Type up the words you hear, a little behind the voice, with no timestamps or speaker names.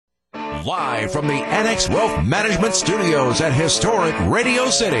Live from the Annex Wealth Management Studios at historic Radio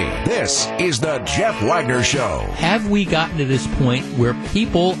City, this is the Jeff Wagner Show. Have we gotten to this point where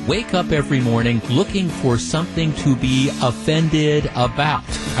people wake up every morning looking for something to be offended about?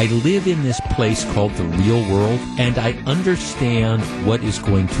 I live in this place called the real world, and I understand what is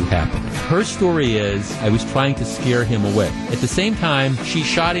going to happen. Her story is, I was trying to scare him away. At the same time, she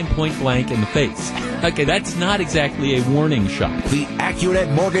shot him point blank in the face. Okay, that's not exactly a warning shot. The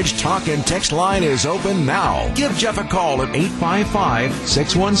AccuNet Mortgage Talk and Text line is open now. Give Jeff a call at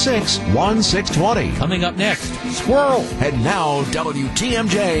 855-616-1620. Coming up next, Squirrel. And now,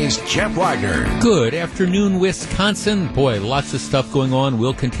 WTMJ's Jeff Wagner. Good afternoon, Wisconsin. Boy, lots of stuff going on.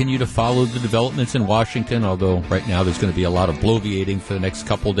 We'll continue to follow the developments in Washington, although right now there's going to be a lot of bloviating for the next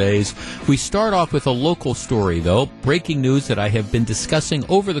couple days. We start off with a local story, though. Breaking news that I have been discussing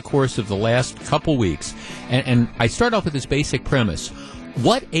over the course of the last couple weeks. And I start off with this basic premise.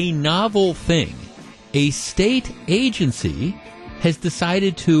 What a novel thing. A state agency has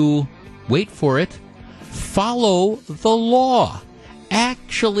decided to, wait for it, follow the law.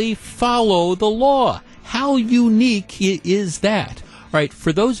 Actually follow the law. How unique is that? All right,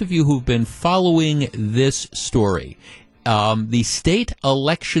 for those of you who've been following this story, the State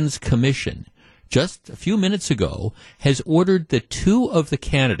Elections Commission just a few minutes ago, has ordered that two of the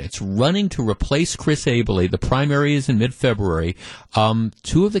candidates running to replace Chris Abele, the primary is in mid-February,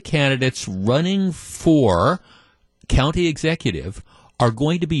 two of the candidates running for county executive are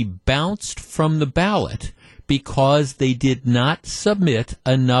going to be bounced from the ballot because they did not submit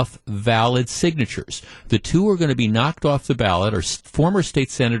enough valid signatures. The two are going to be knocked off the ballot are former state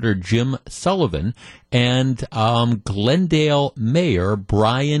senator Jim Sullivan and Glendale Mayor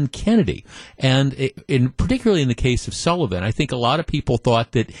Brian Kennedy. And particularly in the case of Sullivan, I think a lot of people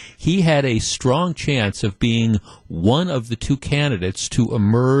thought that he had a strong chance of being one of the two candidates to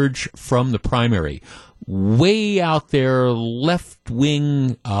emerge from the primary. Way out there,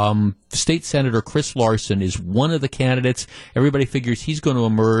 left-wing State Senator Chris Larson is one of the candidates. Everybody figures he's going to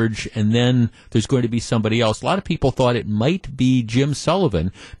emerge, and then there's going to be somebody else. A lot of people thought it might be Jim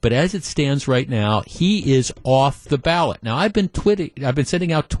Sullivan, but as it stands right now, he is off the ballot. Now, I've been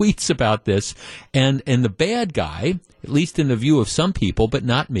sending out tweets about this, and the bad guy, at least in the view of some people, but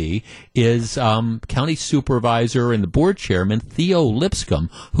not me, is County Supervisor and the board chairman, Theo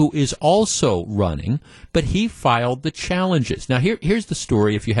Lipscomb, who is also running, but he filed the challenges. Now, here's the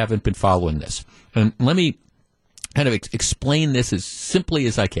story if you haven't been following this. And let me kind of explain this as simply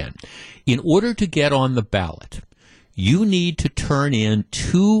as I can. In order to get on the ballot, you need to turn in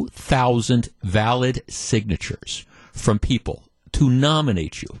 2,000 valid signatures from people to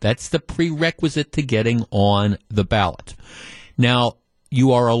nominate you. That's the prerequisite to getting on the ballot. Now,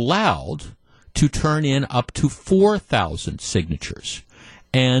 you are allowed to turn in up to 4,000 signatures.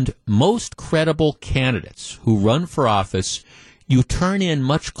 And most credible candidates who run for office, you turn in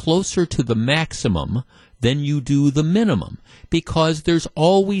much closer to the maximum than you do the minimum, because there's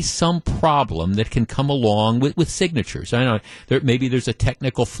always some problem that can come along with signatures. I know maybe there's a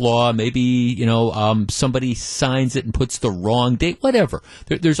technical flaw, maybe somebody signs it and puts the wrong date, whatever.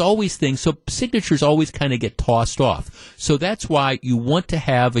 There's always things, so signatures always kind of get tossed off. So that's why you want to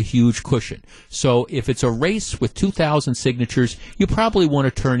have a huge cushion. So if it's a race with 2,000 signatures, you probably want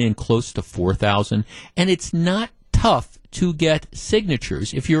to turn in close to 4,000, and it's not tough to get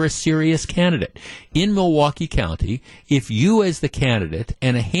signatures if you're a serious candidate. In Milwaukee County, if you as the candidate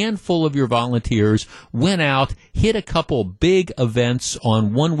and a handful of your volunteers went out, hit a couple big events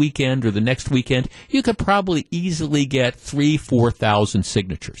on one weekend or the next weekend, you could probably easily get 3,000-4,000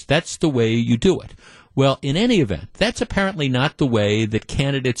 signatures. That's the way you do it. Well, in any event, that's apparently not the way that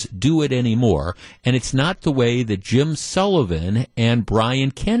candidates do it anymore, and it's not the way that Jim Sullivan and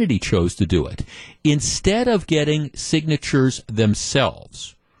Brian Kennedy chose to do it. Instead of getting signatures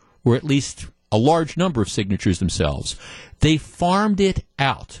themselves, or at least a large number of signatures themselves, they farmed it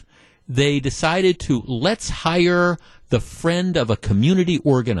out. They decided to, let's hire the friend of a community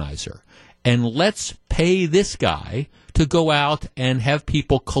organizer, and let's pay this guy to go out and have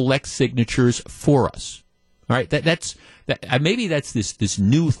people collect signatures for us. All right, maybe that's this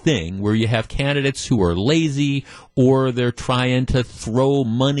new thing where you have candidates who are lazy or they're trying to throw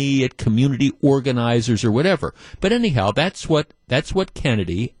money at community organizers or whatever. But anyhow, that's what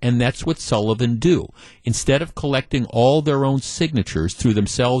Kennedy and that's what Sullivan do. Instead of collecting all their own signatures through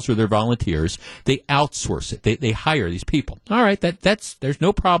themselves or their volunteers, they outsource it. They hire these people. All right, there's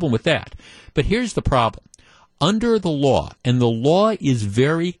no problem with that. But here's the problem. Under the law, and the law is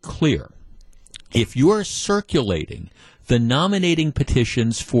very clear, if you are circulating the nominating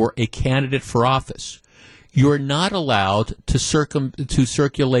petitions for a candidate for office, you're not allowed to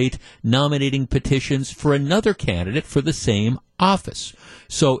circulate nominating petitions for another candidate for the same office.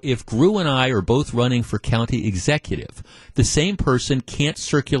 So if Gru and I are both running for county executive, the same person can't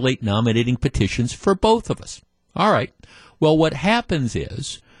circulate nominating petitions for both of us. All right. Well, what happens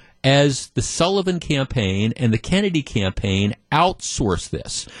is, as the Sullivan campaign and the Kennedy campaign outsource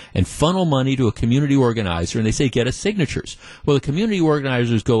this and funnel money to a community organizer, and they say, get us signatures. Well, the community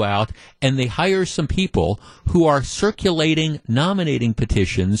organizers go out and they hire some people who are circulating nominating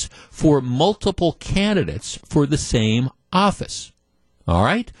petitions for multiple candidates for the same office. All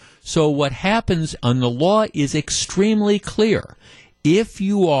right? So what happens on the law is extremely clear. If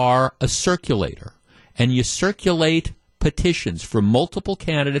you are a circulator and you circulate petitions for multiple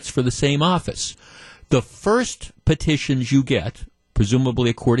candidates for the same office, the first petitions you get, presumably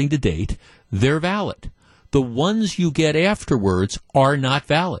according to date, they're valid. The ones you get afterwards are not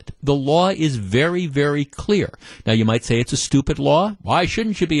valid. The law is very, very clear. Now, you might say it's a stupid law. Why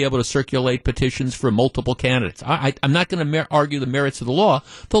shouldn't you be able to circulate petitions for multiple candidates? I'm not going to argue the merits of the law.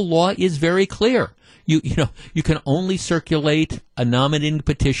 The law is very clear. You can only circulate a nominating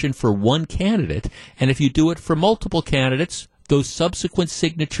petition for one candidate, and if you do it for multiple candidates, those subsequent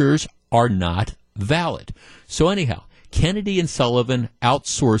signatures are not valid. So anyhow, Kennedy and Sullivan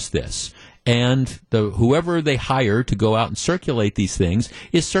outsourced this, and whoever they hire to go out and circulate these things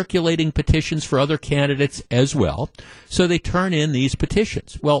is circulating petitions for other candidates as well. So they turn in these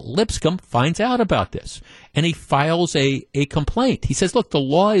petitions. Well, Lipscomb finds out about this, and he files a complaint. He says, look, the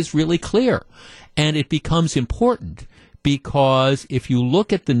law is really clear. And it becomes important because if you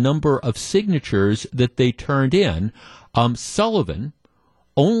look at the number of signatures that they turned in, Sullivan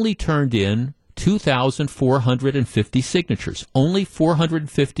only turned in 2,450 signatures, only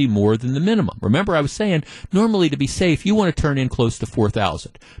 450 more than the minimum. Remember, I was saying, normally to be safe, you want to turn in close to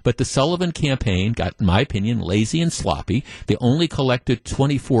 4,000. But the Sullivan campaign got, in my opinion, lazy and sloppy. They only collected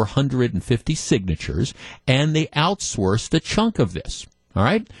 2,450 signatures, and they outsourced a chunk of this. All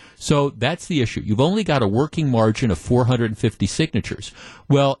right? So that's the issue. You've only got a working margin of 450 signatures.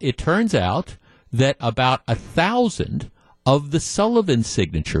 Well, it turns out that about 1,000 of the Sullivan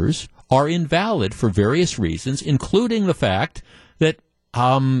signatures are invalid for various reasons, including the fact that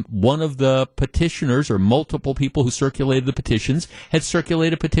one of the petitioners or multiple people who circulated the petitions had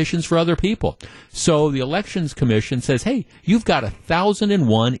circulated petitions for other people. So the Elections Commission says, hey, you've got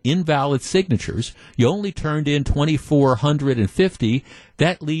 1,001 invalid signatures. You only turned in 2,450.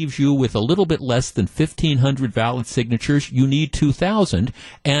 That leaves you with a little bit less than 1,500 valid signatures. You need 2,000.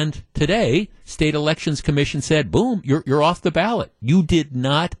 And today, State Elections Commission said, boom, you're off the ballot. You did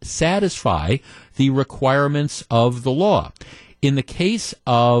not satisfy the requirements of the law. In the case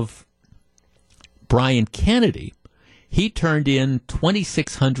of Brian Kennedy, he turned in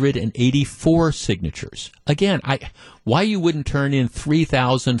 2,684 signatures. Again, why you wouldn't turn in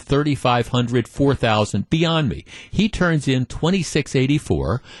 3,000, 3,500, 4,000, beyond me. He turns in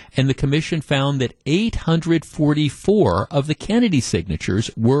 2,684, and the commission found that 844 of the Kennedy signatures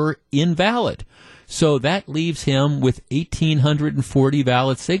were invalid. So that leaves him with 1,840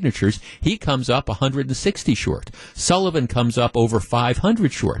 valid signatures. He comes up 160 short. Sullivan comes up over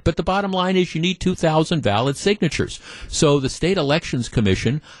 500 short. But the bottom line is you need 2,000 valid signatures. So the State Elections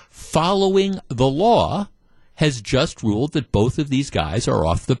Commission, following the law, has just ruled that both of these guys are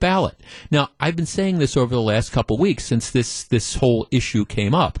off the ballot. Now, I've been saying this over the last couple of weeks since this whole issue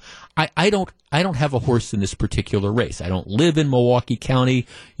came up. I don't have a horse in this particular race. I don't live in Milwaukee County,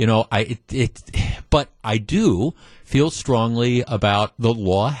 but I do feel strongly about the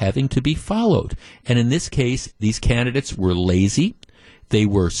law having to be followed. And in this case, these candidates were lazy. They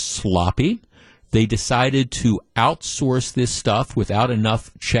were sloppy. They decided to outsource this stuff without enough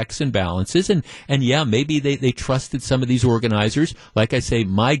checks and balances. And yeah, maybe they trusted some of these organizers. Like I say,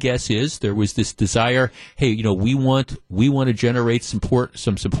 my guess is there was this desire, hey, we want to generate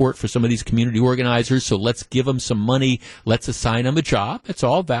some support for some of these community organizers, so let's give them some money. Let's assign them a job. It's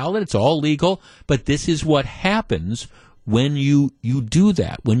all valid. It's all legal. But this is what happens when you do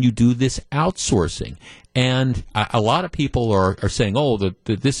that, when you do this outsourcing. And a lot of people are saying,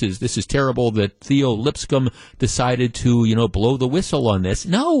 this is terrible that Theo Lipscomb decided to, blow the whistle on this.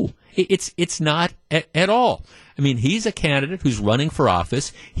 No, it's not at all. I mean, he's a candidate who's running for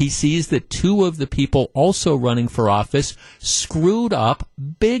office. He sees that two of the people also running for office screwed up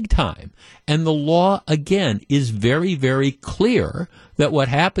big time. And the law, again, is very, very clear that what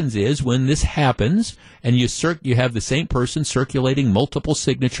happens is when this happens and you have the same person circulating multiple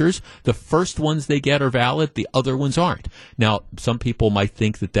signatures, the first ones they get are valid, the other ones aren't. Now, some people might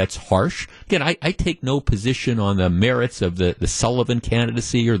think that that's harsh. Again, I take no position on the merits of the Sullivan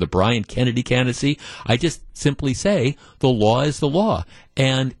candidacy or the Brian Kennedy candidacy. I just simply say the law is the law.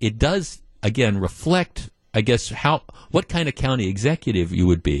 And it does, again, reflect, I guess, what kind of county executive you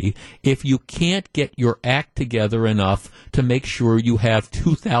would be if you can't get your act together enough to make sure you have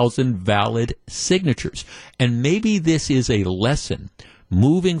 2,000 valid signatures. And maybe this is a lesson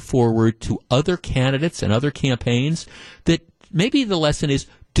moving forward to other candidates and other campaigns, that maybe the lesson is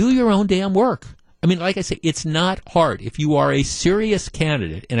do your own damn work. I mean, like I say, it's not hard. If you are a serious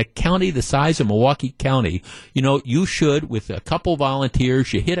candidate in a county the size of Milwaukee County, you should, with a couple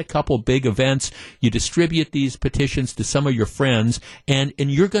volunteers, you hit a couple big events, you distribute these petitions to some of your friends, and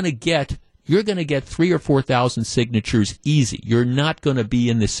you're going to get 3,000 or 4,000 signatures easy. You're not going to be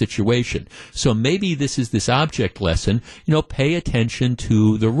in this situation. So maybe this is this object lesson, pay attention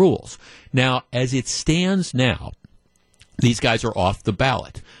to the rules. Now, as it stands now, these guys are off the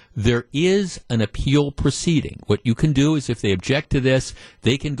ballot. There is an appeal proceeding. What you can do is if they object to this,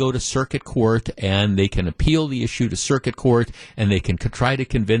 they can go to circuit court and they can appeal the issue to circuit court, and they can try to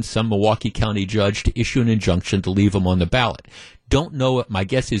convince some Milwaukee County judge to issue an injunction to leave them on the ballot. Don't know. My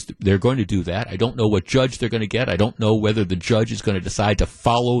guess is they're going to do that. I don't know what judge they're going to get. I don't know whether the judge is going to decide to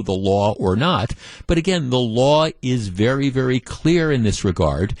follow the law or not. But again, the law is very, very clear in this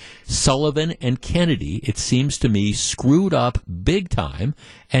regard. Sullivan and Kennedy, it seems to me, screwed up big time,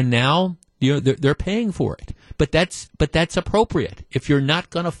 and now they're paying for it. But that's appropriate. If you're not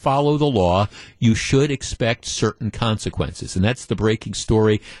going to follow the law, you should expect certain consequences. And that's the breaking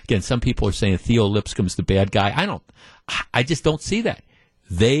story. Again, some people are saying Theo Lipscomb's the bad guy. I just don't see that.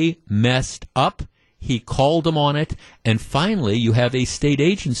 They messed up. He called them on it. And finally, you have a state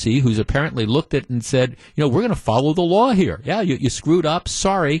agency who's apparently looked at it and said, we're going to follow the law here. Yeah, you screwed up.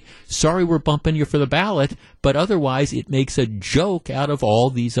 Sorry, we're bumping you for the ballot. But otherwise, it makes a joke out of all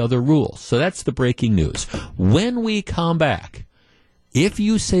these other rules. So that's the breaking news. When we come back, if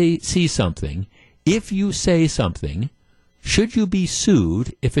you say something, should you be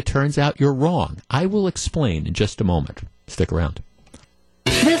sued if it turns out you're wrong? I will explain in just a moment. Stick around.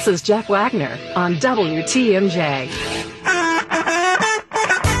 This is Jeff Wagner on WTMJ.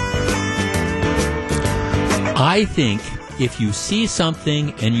 I think if you see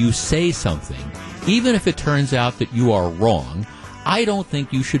something and you say something, even if it turns out that you are wrong, I don't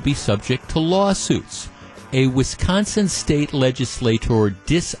think you should be subject to lawsuits. A Wisconsin state legislator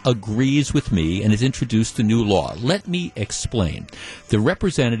disagrees with me and has introduced a new law. Let me explain. The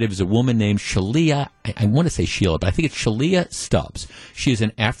representative is a woman named Shalia, I want to say Sheila, but I think it's Shalia Stubbs. She is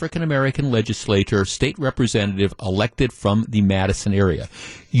an African-American legislator, state representative elected from the Madison area.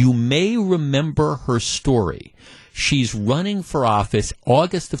 You may remember her story. She's running for office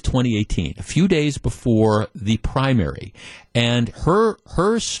August of 2018, a few days before the primary. And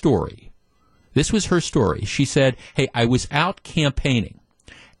her story, this was her story. She said, hey, I was out campaigning,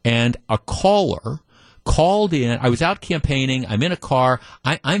 and a caller called in. I was out campaigning. I'm in a car.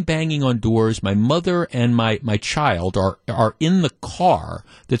 I'm banging on doors. My mother and my child are in the car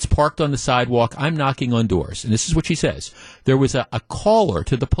that's parked on the sidewalk. I'm knocking on doors. And this is what she says. There was a caller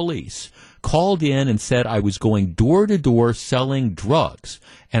to the police called in and said I was going door to door selling drugs,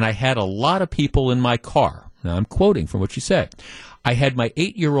 and I had a lot of people in my car. Now, I'm quoting from what she said. I had my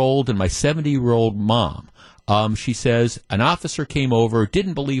 8-year-old and my 70-year-old mom. She says, an officer came over,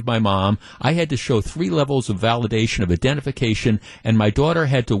 didn't believe my mom. I had to show 3 levels of validation of identification, and my daughter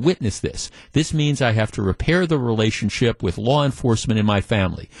had to witness this. This means I have to repair the relationship with law enforcement in my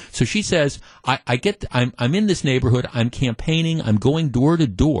family. So she says, I'm in this neighborhood, I'm campaigning, I'm going door to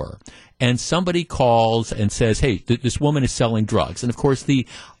door, and somebody calls and says, hey, this woman is selling drugs. And of course, the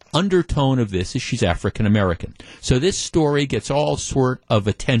undertone of this is she's African American. So this story gets all sort of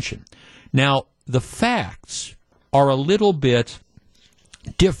attention. Now, the facts are a little bit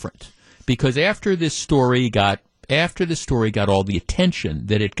different, because after this story got all the attention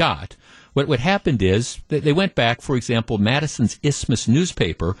that it got, what happened is that they went back. For example, Madison's Isthmus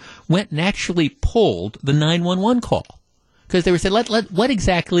newspaper went and actually pulled the 911 call, because they were saying, what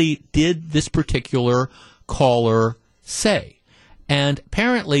exactly did this particular caller say? And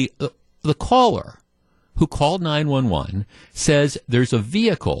apparently, the caller who called 911 says there's a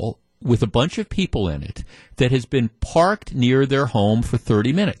vehicle with a bunch of people in it that has been parked near their home for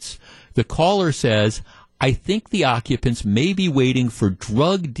 30 minutes. The caller says, I think the occupants may be waiting for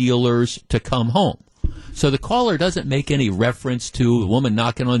drug dealers to come home. So the caller doesn't make any reference to the woman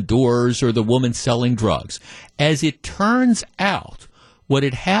knocking on doors or the woman selling drugs. As it turns out, what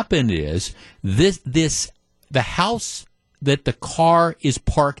had happened is the house that the car is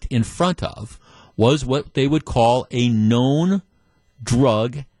parked in front of was what they would call a known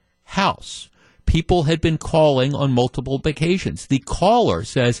drug house. People had been calling on multiple occasions. The caller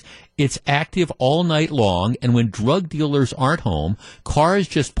says it's active all night long, and when drug dealers aren't home, cars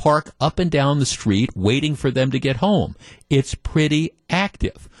just park up and down the street waiting for them to get home. It's pretty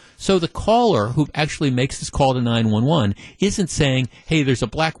active. So the caller who actually makes this call to 911 isn't saying, hey, there's a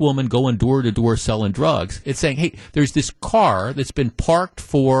black woman going door to door selling drugs. It's saying, hey, there's this car that's been parked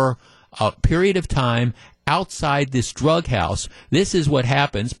for a period of time outside this drug house. This is what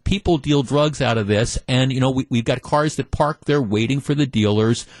happens. People deal drugs out of this, and we've got cars that park there waiting for the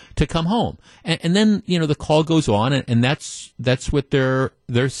dealers to come home. And then the call goes on, and that's what they're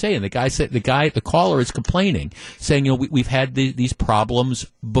saying. The caller is complaining, saying we've had these problems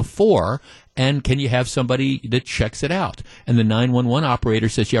before, and can you have somebody that checks it out? And the 911 operator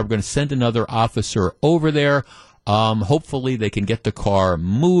says, yeah, we're going to send another officer over there. Hopefully they can get the car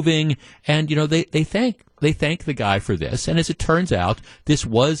moving, and they thank the guy for this. And as it turns out, this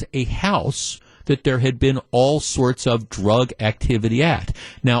was a house that there had been all sorts of drug activity at.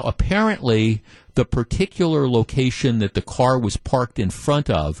 Now, apparently, the particular location that the car was parked in front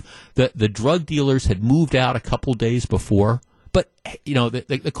of, the drug dealers had moved out a couple days before. But,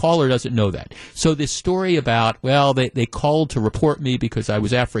 the caller doesn't know that. So this story about, well, they called to report me because I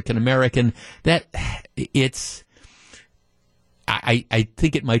was African American, I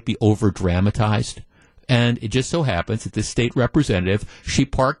think it might be over-dramatized. And it just so happens that this state representative, she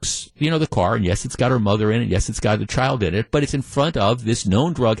parks, the car, and yes, it's got her mother in it, yes, it's got the child in it, but it's in front of this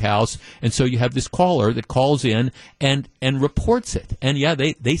known drug house, and so you have this caller that calls in and reports it. And yeah,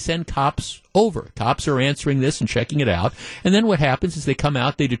 they send cops over. Cops are answering this and checking it out. And then what happens is they come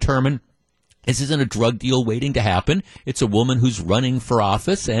out, they determine this isn't a drug deal waiting to happen. It's a woman who's running for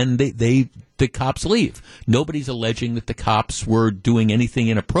office, and the cops leave. Nobody's alleging that the cops were doing anything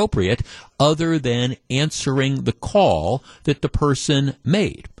inappropriate other than answering the call that the person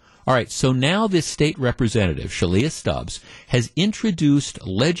made. All right, so now this state representative, Shalia Stubbs, has introduced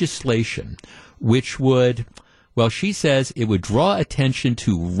legislation which would, well, she says it would draw attention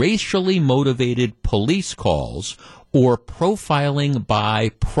to racially motivated police calls or profiling by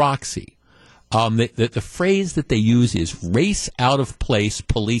proxy. The phrase that they use is race out of place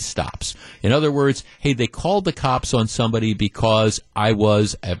police stops. In other words, hey, they called the cops on somebody because I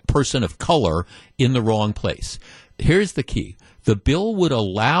was a person of color in the wrong place. Here's the key. The bill would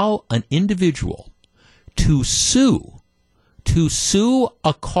allow an individual to sue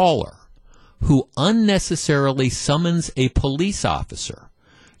a caller who unnecessarily summons a police officer.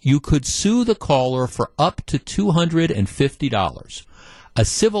 You could sue the caller for up to $250. A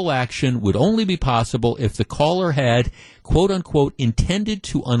civil action would only be possible if the caller had, quote unquote, intended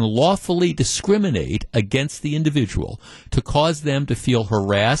to unlawfully discriminate against the individual, to cause them to feel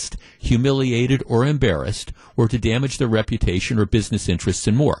harassed, humiliated, or embarrassed, or to damage their reputation or business interests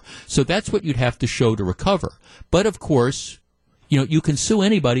and more. So that's what you'd have to show to recover. But of course, you can sue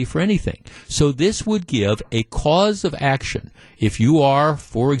anybody for anything. So this would give a cause of action. If you are,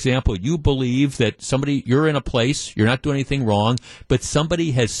 for example, you believe that you're in a place, you're not doing anything wrong, but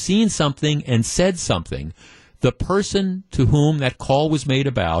somebody has seen something and said something, the person to whom that call was made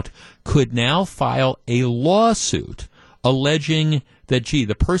about could now file a lawsuit alleging that,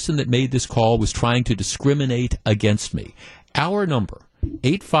 the person that made this call was trying to discriminate against me. Our number,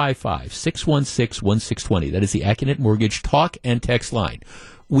 855-616-1620. That is the Acunet Mortgage talk and text line.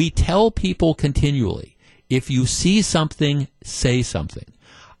 We tell people continually, if you see something, say something.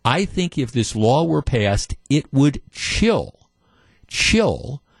 I think if this law were passed, it would chill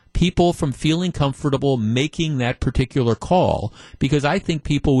people from feeling comfortable making that particular call, because I think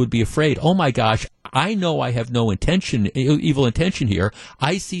people would be afraid, oh my gosh, I know I have no evil intention here.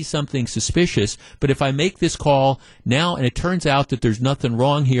 I see something suspicious, but if I make this call now and it turns out that there's nothing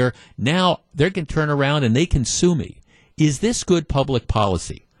wrong here, now they can turn around and they can sue me. Is this good public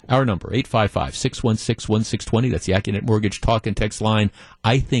policy? Our number, 855-616-1620. That's the Acunet Mortgage talk and text line.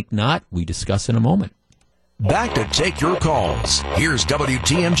 I think not. We discuss in a moment. Back to take your calls. Here's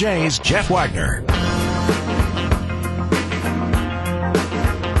WTMJ's Jeff Wagner.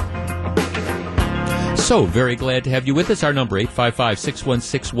 So, very glad to have you with us. Our number,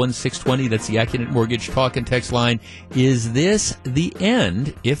 855-616-1620. That's the Acunet Mortgage talk and text line. Is this the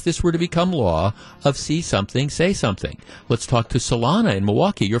end, if this were to become law, of see something, say something? Let's talk to Solana in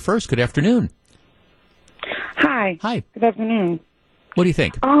Milwaukee. You're first. Good afternoon. Hi. Hi. Good afternoon. What do you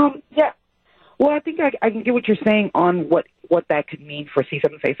think? Yeah. Well, I think I can get what you're saying on what what that could mean for see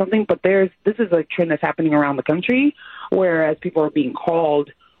something, say something, but this is a trend that's happening around the country, whereas people are being called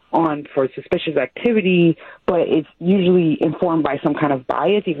on for suspicious activity, but it's usually informed by some kind of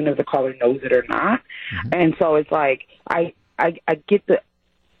bias, even if the caller knows it or not. Mm-hmm. And so it's like, I get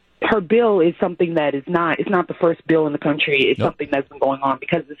her bill is something that it's not the first bill in the country. It's something that's been going on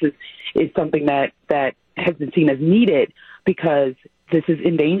because this is something that has been seen as needed, because this is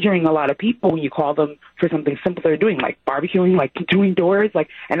endangering a lot of people when you call them for something simple they're doing, like barbecuing, like doing doors, like,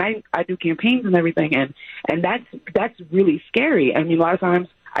 and I do campaigns and everything, and that's really scary. I mean, a lot of times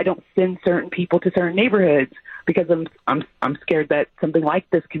I don't send certain people to certain neighborhoods because I'm scared that something like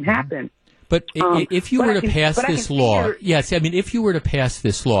this can happen. But if you were to pass this law, yes, I mean, if you were to pass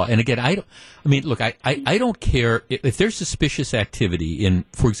this law, and again, I don't care if there's suspicious activity in,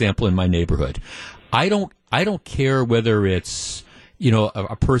 for example, in my neighborhood. I don't care whether it's,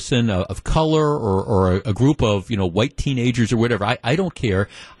 a person of color or a group of, white teenagers or whatever. I don't care.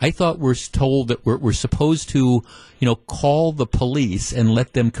 I thought we're told that we're supposed to, call the police and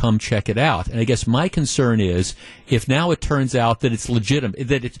let them come check it out. And I guess my concern is if now it turns out that it's legitimate,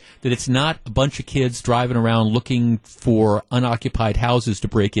 that it's not a bunch of kids driving around looking for unoccupied houses to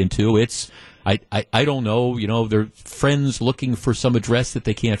break into. It's, I don't know, they're friends looking for some address that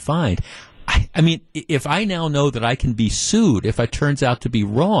they can't find. I mean, if I now know that I can be sued if it turns out to be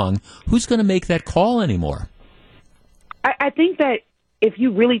wrong, who's going to make that call anymore? I think that if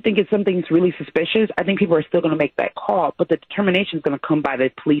you really think it's something that's really suspicious, I think people are still going to make that call, but the determination is going to come by the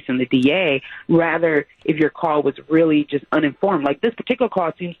police and the DA, rather if your call was really just uninformed. Like this particular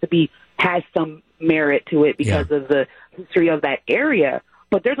call seems to has some merit to it because of the history of that area.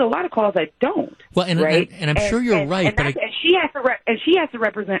 But there's a lot of calls that don't. Well, right? and I'm sure you're right. And she has to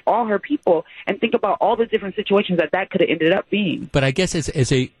represent all her people and think about all the different situations that could have ended up being. But I guess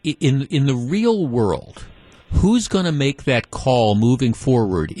in the real world, who's going to make that call moving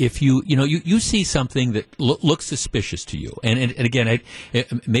forward if you see something that looks suspicious to you? And again,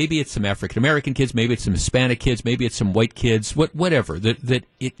 maybe it's some African American kids, maybe it's some Hispanic kids, maybe it's some white kids, whatever,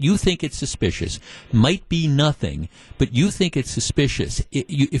 you think it's suspicious. Might be nothing, but you think it's suspicious.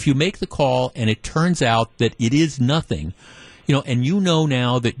 If you make the call and it turns out that it is nothing, and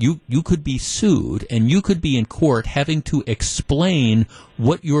now that you could be sued and you could be in court having to explain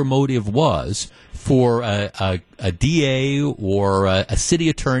what your motive was for a DA or a city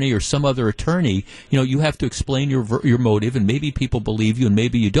attorney or some other attorney, you have to explain your motive, and maybe people believe you and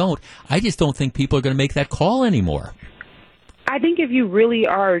maybe you don't. I just don't think people are going to make that call anymore. I think if you really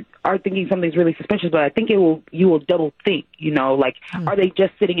are thinking something's really suspicious, but I think you will double think, are they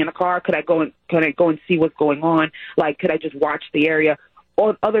just sitting in a car? Could I go and see what's going on? Like, could I just watch the area?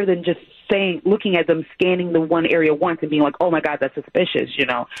 Or other than just looking at them, scanning the one area once and being like, oh my God, that's suspicious,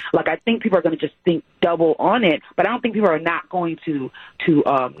 Like, I think people are going to just think double on it, but I don't think people are not going to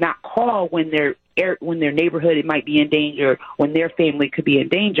not call when their neighborhood it might be in danger, when their family could be in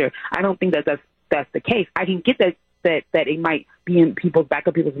danger. I don't think that's the case. I can get that it might be in back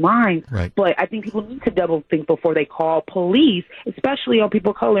of people's minds, right. But I think people need to double think before they call police, especially on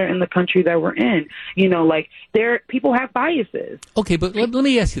people of color in the country that we're in. People have biases. Okay, but let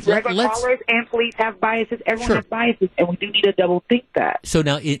me ask you. Regular callers and police have biases. Everyone has biases, and we do need to double think that. So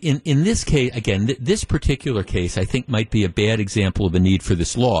now, in this case, again, this particular case, I think might be a bad example of the need for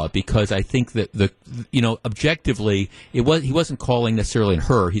this law, because I think that objectively, he wasn't calling necessarily on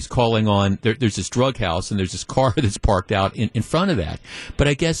her. He's calling on there's this drug house and there's this car that's parked out in front of that. But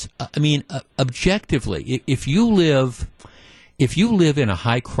I guess, objectively, if you live in a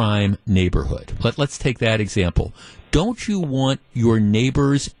high crime neighborhood, let's take that example. Don't you want your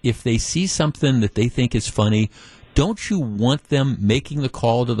neighbors, if they see something that they think is funny, don't you want them making the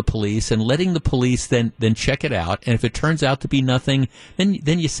call to the police and letting the police then check it out? And if it turns out to be nothing, then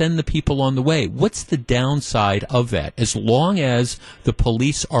you send the people on the way. What's the downside of that? As long as the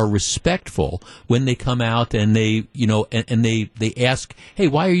police are respectful when they come out and they they ask, hey,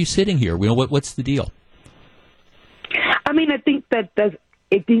 why are you sitting here? What's the deal? I mean, I think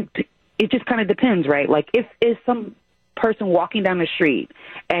it just kind of depends, right? Like if some person walking down the street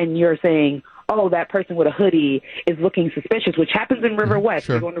and you're saying, oh, that person with a hoodie is looking suspicious, which happens in River West.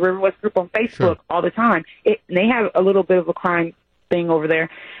 Sure. You go in the River West group on Facebook all the time. And they have a little bit of a crime thing over there.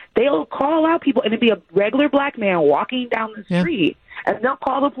 They'll call out people, and it'd be a regular black man walking down the street, and they'll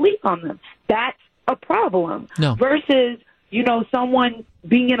call the police on them. That's a problem. No. Versus, someone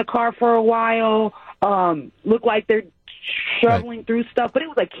being in a car for a while, look like they're shoveling through stuff, but it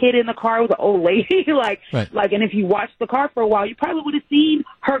was a kid in the car, it was an old lady, and if you watched the car for a while, you probably would have seen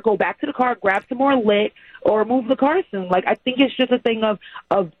her go back to the car, grab some more lit, or move the car soon. Like, I think it's just a thing of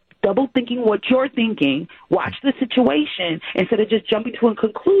double thinking what you're thinking, watch the situation instead of just jumping to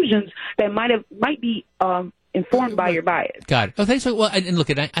conclusions that might be informed by your bias. Got it. Oh, thanks. Well, and look,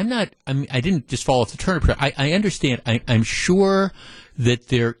 I didn't just fall off the turnip. I understand. I'm sure that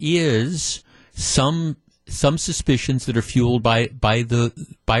there is some suspicions that are fueled by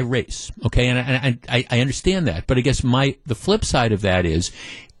race. Okay, and I understand that. But I guess the flip side of that is,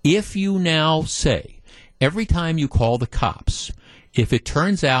 if you now say every time you call the cops, if it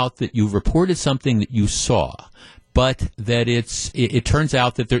turns out that you reported something that you saw, but that it turns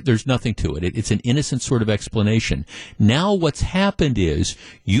out that there's nothing to it. It's an innocent sort of explanation. Now what's happened is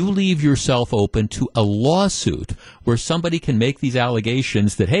you leave yourself open to a lawsuit where somebody can make these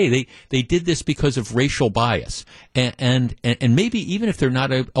allegations that, hey, they did this because of racial bias. And maybe even if they're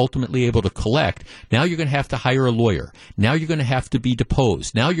not ultimately able to collect, now you're going to have to hire a lawyer. Now you're going to have to be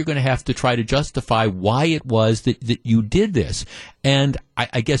deposed. Now you're going to have to try to justify why it was that you did this. And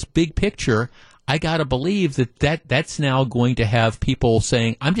I guess big picture, I got to believe that's now going to have people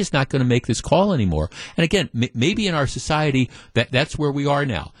saying, I'm just not going to make this call anymore. And again, maybe in our society, that's where we are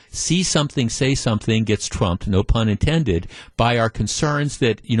now. See something, say something gets trumped, no pun intended, by our concerns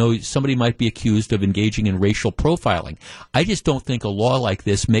that, somebody might be accused of engaging in racial profiling. I just don't think a law like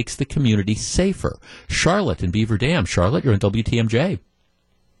this makes the community safer. Charlotte in Beaver Dam. Charlotte, you're on WTMJ.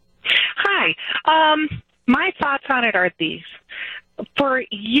 Hi. My thoughts on it are these. For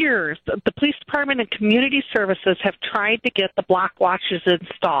years, the police department and community services have tried to get the block watches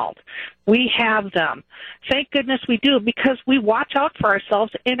installed. We have them. Thank goodness we do, because we watch out for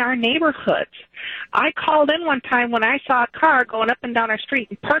ourselves in our neighborhoods. I called in one time when I saw a car going up and down our street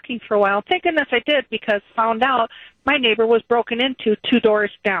and parking for a while. Thank goodness I did, because found out my neighbor was broken into 2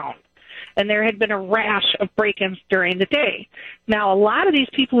 doors down. And there had been a rash of break-ins during the day. Now, a lot of these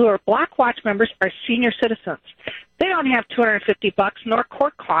people who are block watch members are senior citizens. They don't have $250 nor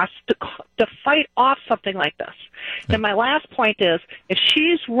court costs to fight off something like this. And my last point is, if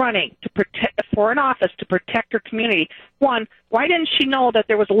she's running for an office to protect her community, one, why didn't she know that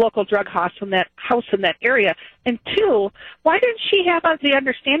there was a local drug house in that area? And two, why didn't she have the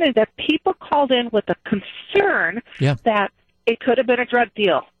understanding that people called in with a concern that it could have been a drug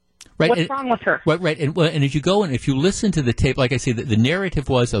deal? Right. What's wrong with her? Right. And as you go and if you listen to the tape, like I say, the narrative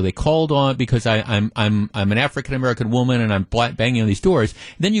was, they called on because I'm an African American woman and I'm banging on these doors.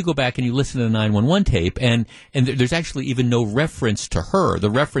 Then you go back and you listen to the 911 tape, and there's actually even no reference to her.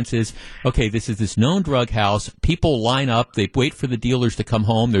 The reference is, okay, this is this known drug house. People line up. They wait for the dealers to come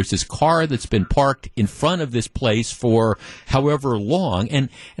home. There's this car that's been parked in front of this place for however long. And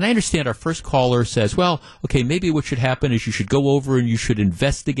I understand our first caller says, well, okay, maybe what should happen is you should go over and you should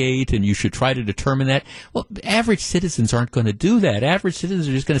investigate and you should try to determine that. Well, average citizens aren't going to do that. Average citizens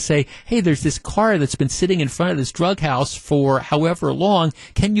are just going to say, hey, there's this car that's been sitting in front of this drug house for however long.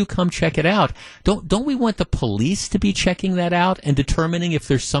 Can you come check it out? Don't we want the police to be checking that out and determining if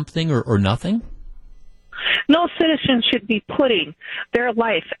there's something or nothing? No citizen should be putting their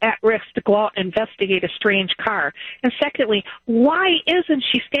life at risk to go out and investigate a strange car. And secondly, why isn't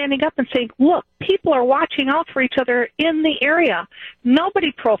she standing up and saying, look, people are watching out for each other in the area.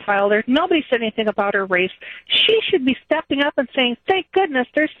 Nobody profiled her. Nobody said anything about her race. She should be stepping up and saying, thank goodness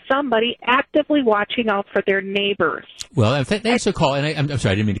there's somebody actively watching out for their neighbors. Well, thanks for the call. And I'm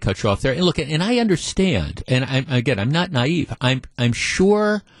sorry, I didn't mean to cut you off there. And look, and I understand. And I'm not naive. I'm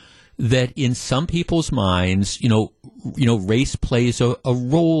sure that in some people's minds, race plays a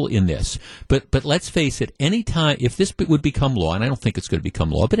role in this. But let's face it, anytime, if this would become law, and I don't think it's going to become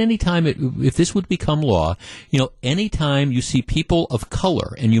law, but anytime if this would become law, anytime you see people of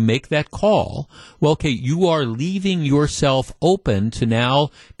color and you make that call, well, okay, you are leaving yourself open to now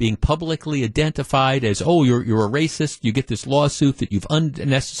being publicly identified as, oh, you're a racist, you get this lawsuit that you've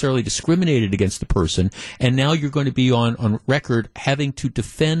unnecessarily discriminated against the person, and now you're going to be on record having to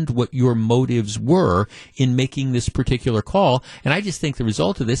defend what your motives were in making this particular call. And I just think the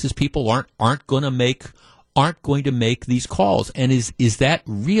result of this is people aren't going to make these calls. And is that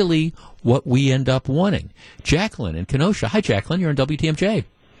really what we end up wanting? Jacqueline in Kenosha. Hi, Jacqueline. You're on WTMJ.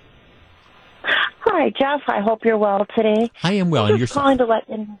 Hi, Jeff. I hope you're well today. I am well. I'm just calling to let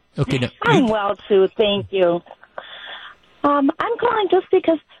you. Okay. No, I'm well too. Thank you. I'm calling just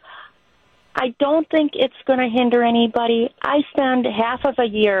because I don't think it's going to hinder anybody. I spend half of a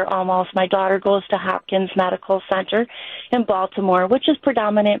year almost. My daughter goes to Hopkins Medical Center in Baltimore, which is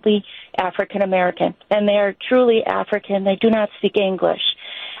predominantly African American, and they are truly African. They do not speak English.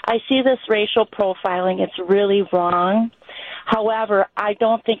 I see this racial profiling. It's really wrong. However, I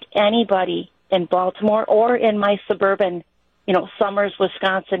don't think anybody in Baltimore or in my suburban, Summers,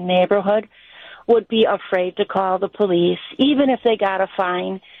 Wisconsin neighborhood would be afraid to call the police, even if they got a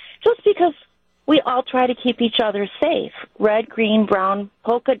fine, just because we all try to keep each other safe. Red, green, brown,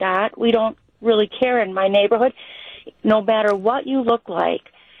 polka dot, we don't really care in my neighborhood. No matter what you look like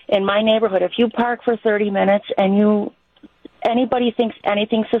in my neighborhood, if you park for 30 minutes and anybody thinks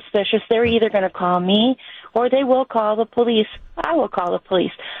anything suspicious, they're either going to call me or they will call the police. I will call the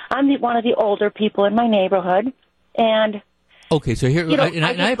police. I'm one of the older people in my neighborhood, and okay, so here,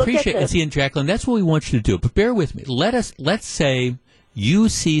 I appreciate it. See, and Jacqueline, that's what we want you to do. But bear with me. Let's say you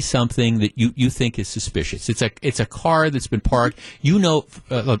see something that you think is suspicious. It's a car that's been parked.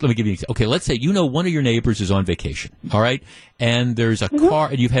 Let me give you an example. Okay, let's say one of your neighbors is on vacation. All right, and there's a car,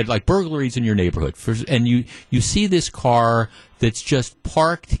 and you've had like burglaries in your neighborhood, and you see this car that's just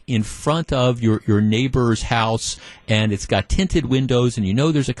parked in front of your neighbor's house, and it's got tinted windows, and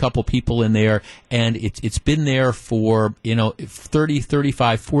there's a couple people in there, and it's been there for 30,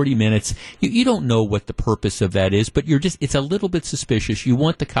 35, 40 minutes. You don't know what the purpose of that is, but it's a little bit suspicious. You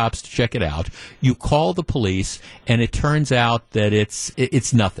want the cops to check it out. You call the police, and it turns out that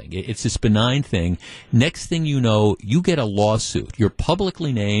it's nothing. It's this benign thing. Next thing you know, you get a lawsuit. You're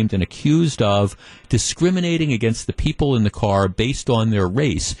publicly named and accused of discriminating against the people in the car based on their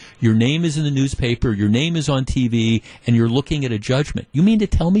race. Your name is in the newspaper, your name is on TV, and you're looking at a judgment. You mean to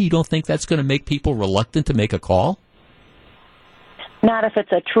tell me you don't think that's going to make people reluctant to make a call? Not if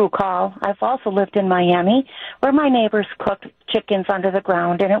it's a true call. I've also lived in Miami where my neighbors cooked chickens under the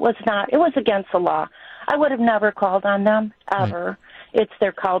ground, and it was against the law. I would have never called on them, ever. Right. It's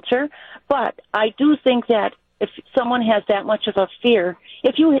their culture. But I do think that if someone has that much of a fear,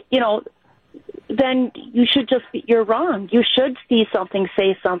 then you're wrong. You should see something,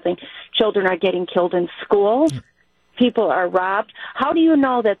 say something. Children are getting killed in school. People are robbed. How do you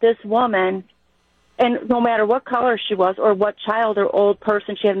know that this woman, and no matter what color she was or what child or old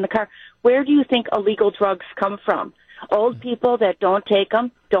person she had in the car, where do you think illegal drugs come from? Old people that don't take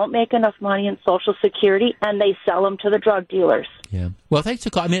them, don't make enough money in Social Security, and they sell them to the drug dealers. Yeah. Well, thanks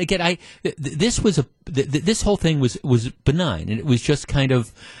for calling. I mean, again, this whole thing was benign, and it was just kind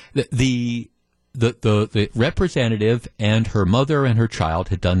of the representative and her mother and her child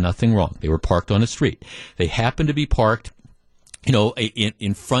had done nothing wrong. They were parked on a street. They happened to be parked,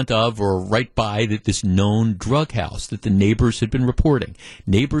 in front of or right by this known drug house that the neighbors had been reporting.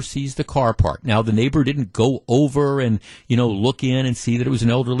 Neighbor sees the car parked. Now, the neighbor didn't go over and, look in and see that it was an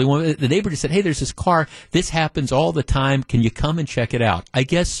elderly woman. The neighbor just said, hey, there's this car. This happens all the time. Can you come and check it out? I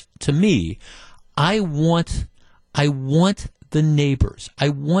guess, to me, I want the neighbors. I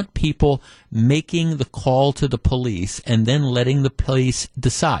want people making the call to the police and then letting the police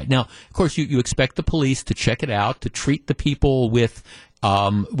decide. Now, of course, you expect the police to check it out, to treat the people with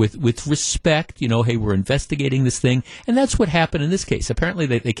respect. Hey, we're investigating this thing. And that's what happened in this case. Apparently,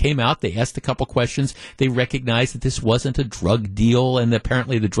 they came out, they asked a couple questions, they recognized that this wasn't a drug deal, and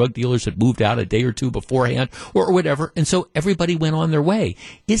apparently the drug dealers had moved out a day or two beforehand, or whatever, and so everybody went on their way.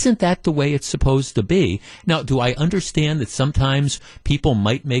 Isn't that the way it's supposed to be? Now, do I understand that sometimes people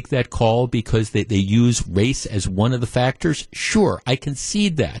might make that call because they use race as one of the factors? Sure, I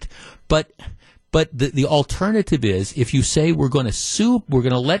concede that. But the alternative is, if you say we're going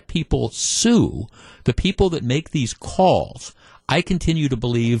to let people sue the people that make these calls, I continue to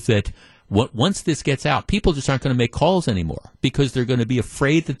believe that once this gets out, people just aren't going to make calls anymore because they're going to be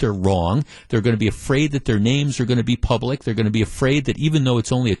afraid that they're wrong. They're going to be afraid that their names are going to be public. They're going to be afraid that even though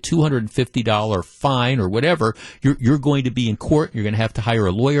it's only a $250 fine or whatever, you're going to be in court. You're going to have to hire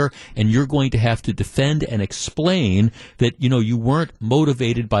a lawyer, and you're going to have to defend and explain that, you weren't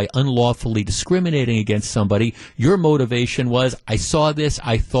motivated by unlawfully discriminating against somebody. Your motivation was, I saw this,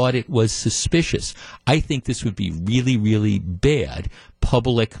 I thought it was suspicious. I think this would be really, really bad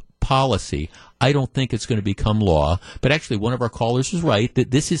public policy. I don't think it's going to become law. But actually, one of our callers was right that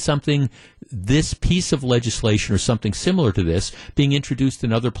this piece of legislation or something similar to this being introduced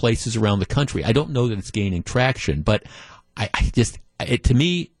in other places around the country. I don't know that it's gaining traction, but to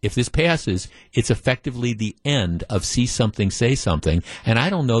me, if this passes, it's effectively the end of see something, say something, and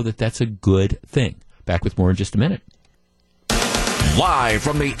I don't know that that's a good thing. Back with more in just a minute. Live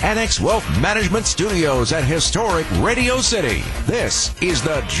from the Annex Wealth Management Studios at historic Radio City, this is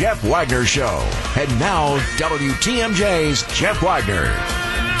the Jeff Wagner Show. And now, WTMJ's Jeff Wagner.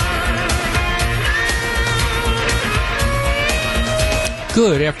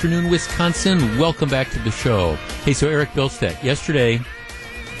 Good afternoon, Wisconsin. Welcome back to the show. Hey, so Eric Bilstead, yesterday,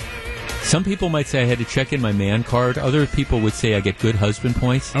 some people might say I had to check in my man card. Other people would say I get good husband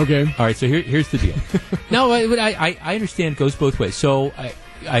points. Okay. All right, so here's the deal. No, I understand it goes both ways. So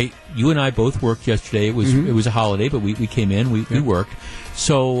you and I both worked yesterday. It was a holiday, but we came in, we worked.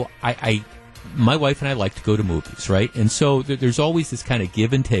 So my wife and I like to go to movies, right? And so there's always this kind of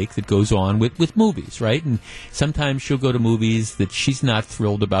give and take that goes on with movies, right? And sometimes she'll go to movies that she's not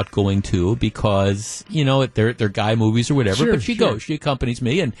thrilled about going to because, they're guy movies or whatever, but she goes, she accompanies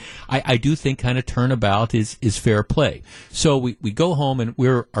me, and I do think kind of turnabout is fair play. So we go home, and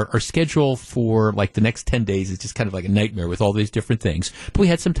our schedule for like the next 10 days is just kind of like a nightmare with all these different things. But we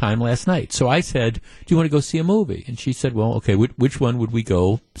had some time last night. So I said, do you want to go see a movie? And she said, well, okay, which one would we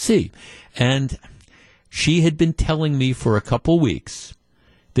go see? And she had been telling me for a couple weeks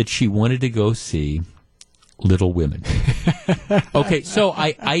that she wanted to go see Little Women. Okay, so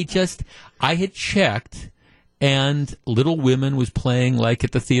I had checked, and Little Women was playing like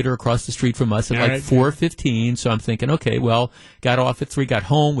at the theater across the street from us at 4:15. So I'm thinking, okay, well, got off at 3, got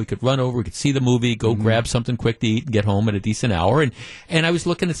home, we could run over, we could see the movie, go grab something quick to eat, and get home at a decent hour. And I was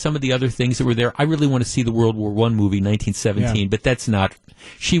looking at some of the other things that were there. I really want to see the World War I movie, 1917, but that's not.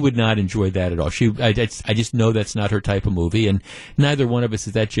 She would not enjoy that at all. I just know that's not her type of movie, and neither one of us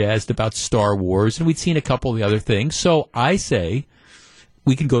is that jazzed about Star Wars. And we'd seen a couple of the other things, so I say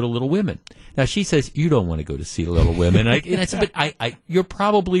we can go to Little Women. Now, she says, you don't want to go to see Little Women. And I said, but you're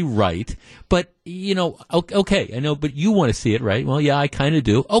probably right. But, okay, I know, but you want to see it, right? Well, yeah, I kind of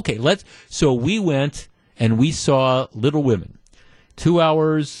do. Okay, so we went and we saw Little Women. 2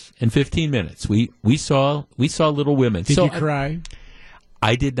 hours and 15 minutes. We saw Little Women. Did you cry?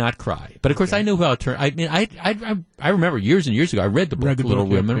 I did not cry, but of course I knew how it turned. I mean, I remember years and years ago I read the book Little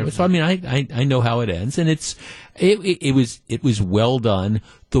Women, yep. So I mean I know how it ends, and it was well done.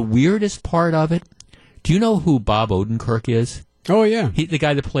 The weirdest part of it, do you know who Bob Odenkirk is? Oh yeah, the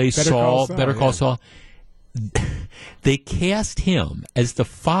guy that plays Better Call Saul. They cast him as the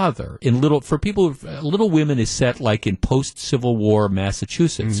father in Little Women is set like in post-Civil War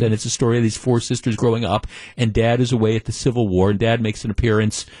Massachusetts, and it's a story of these 4 sisters growing up, and Dad is away at the Civil War, and Dad makes an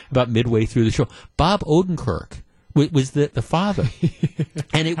appearance about midway through the show. Bob Odenkirk was the father,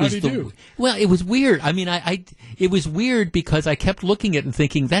 and it was well. It was weird. I mean, it was weird because I kept looking at it and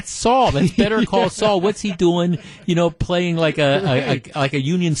thinking, that's Saul. That's Better Call Saul. What's he doing? Playing like a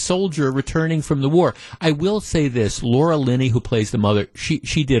Union soldier returning from the war. I will say this: Laura Linney, who plays the mother,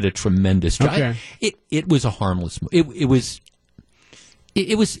 she did a tremendous job. Okay. It was a harmless movie. It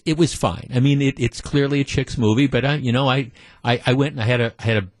was fine. I mean, it's clearly a chick's movie, but I went and I had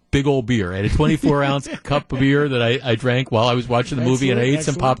a big old beer. I had a 24-ounce cup of beer that I drank while I was watching the movie, and I ate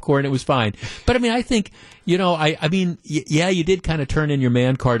some popcorn. It was fine. But, I mean, I think, yeah, you did kind of turn in your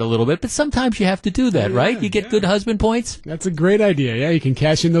man card a little bit, but sometimes you have to do that, right? You get good husband points. That's a great idea. Yeah, you can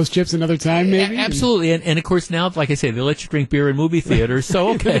cash in those chips another time, maybe. Absolutely. And of course, now, like I say, they let you drink beer in movie theaters, so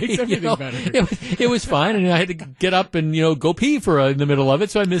okay. It makes everything better. It was fine, and I had to get up and, go pee in the middle of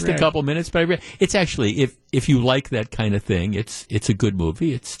it, so I missed a couple minutes. But it's actually, if you like that kind of thing, it's a good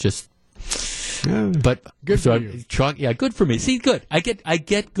movie. It's just... But good for you. Good for me. See, good. I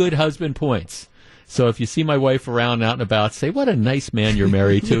get good husband points. So if you see my wife around out and about, say, "What a nice man you're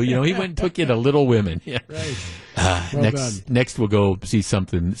married to." He went and took you to Little Women. Yeah. Right. Next we'll go see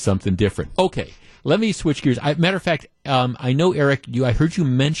something different. Okay. Let me switch gears. Matter of fact, I know, Eric, I heard you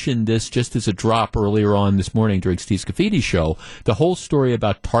mention this just as a drop earlier on this morning during Steve Scaffidi's show. The whole story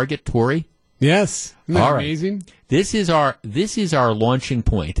about Target Tory. Yes. Isn't that amazing? This is our launching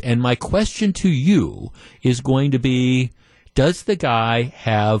point, and my question to you is going to be: does the guy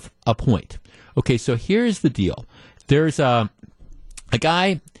have a point? Okay, so here's the deal. There's a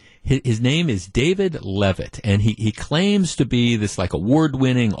guy. His name is David Levitt, and he claims to be this like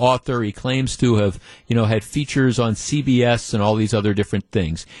award-winning author. He claims to have had features on CBS and all these other different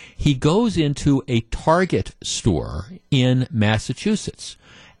things. He goes into a Target store in Massachusetts.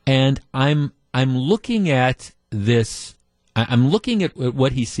 And I'm looking at this. I'm looking at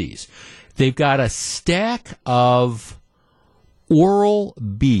what he sees. They've got a stack of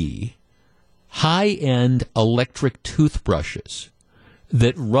Oral-B high-end electric toothbrushes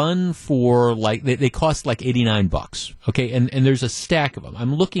that run for they cost like $89. Okay, and there's a stack of them.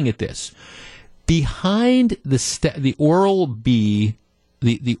 I'm looking at this. Behind the Oral-B,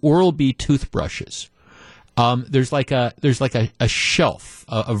 the Oral-B toothbrushes. There's like a shelf,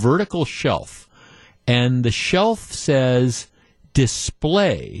 a vertical shelf, and the shelf says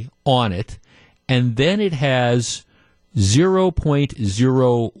display on it, and then it has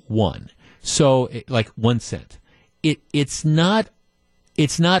 0.01. So like 1 cent. It's not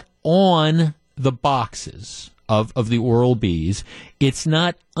on the boxes of the Oral-Bs. It's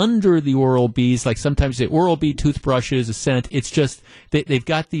not under the Oral-Bs like sometimes the Oral-B toothbrushes a cent. It's just they've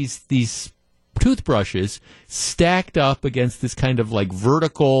got these toothbrushes stacked up against this kind of like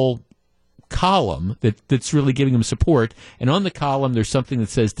vertical column that's really giving them support. And on the column, there's something that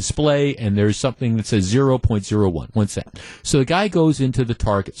says display, and there's something that says 0.01, 1 cent. So the guy goes into the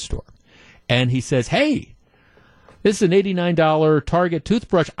Target store, and he says, hey, this is an $89 Target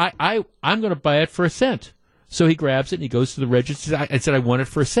toothbrush. I'm going to buy it for $0.01. So he grabs it, and he goes to the register. I said, I want it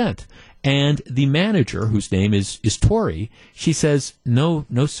for $0.01. And the manager, whose name is Tori, she says, no,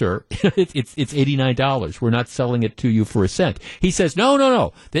 sir, it's $89. We're not selling it to you for $0.01. He says,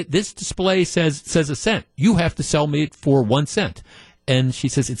 no. This display says $0.01. You have to sell me it for 1 cent. And she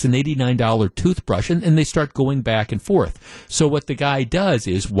says, it's an $89 toothbrush. And they start going back and forth. So what the guy does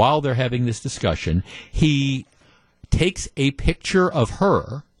is, while they're having this discussion, he takes a picture of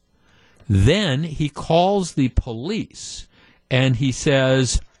her. Then he calls the police, and he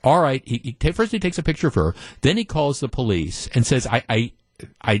says, all right, first he takes a picture of her, then he calls the police and says, I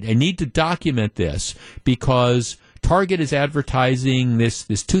need to document this because Target is advertising this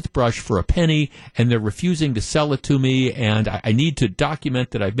toothbrush for a penny, and they're refusing to sell it to me, and I need to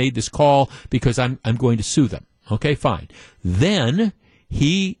document that I've made this call because I'm going to sue them. Okay, fine. Then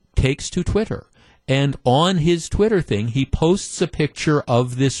he takes to Twitter, and on his Twitter thing, he posts a picture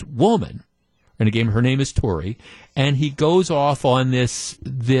of this woman. And again, her name is Tori, and he goes off on this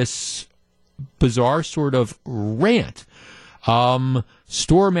bizarre sort of rant.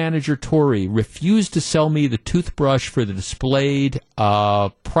 Store manager Tori refused to sell me the toothbrush for the displayed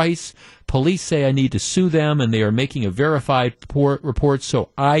price. Police say I need to sue them, and they are making a verified report so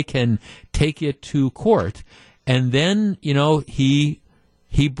I can take it to court. And then, he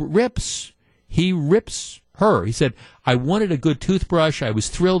rips her. He said, I wanted a good toothbrush. I was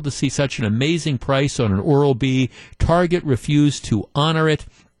thrilled to see such an amazing price on an Oral-B. Target refused to honor it.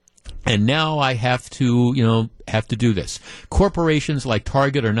 And now I have to do this. Corporations like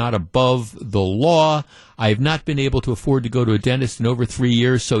Target are not above the law. I have not been able to afford to go to a dentist in over 3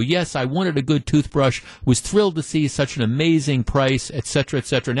 years. So yes, I wanted a good toothbrush, was thrilled to see such an amazing price, et cetera, et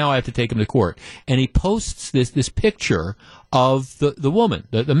cetera. Now I have to take him to court. And he posts this picture of the woman,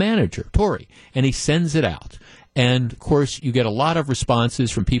 the manager, Tori, and he sends it out. And, of course, you get a lot of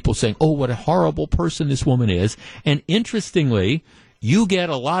responses from people saying, oh, what a horrible person this woman is. And interestingly, you get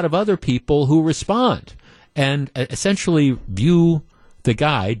a lot of other people who respond and essentially view the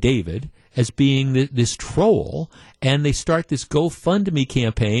guy, David, as being this troll, and they start this GoFundMe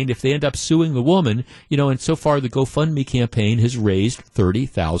campaign. If they end up suing the woman, and so far the GoFundMe campaign has raised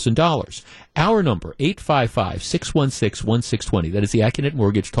 $30,000. Our number, 855-616-1620. That is the Acunet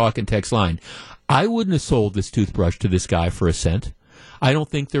Mortgage Talk and Text line. I wouldn't have sold this toothbrush to this guy for $0.01. I don't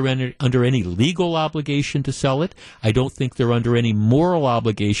think they're under any legal obligation to sell it. I don't think they're under any moral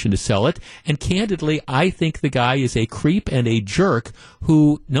obligation to sell it. And candidly, I think the guy is a creep and a jerk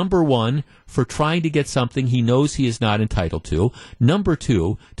who, number one, for trying to get something he knows he is not entitled to. Number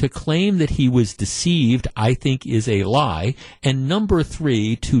two, to claim that he was deceived, I think is a lie. And number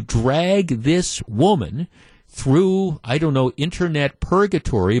three, to drag this woman through, internet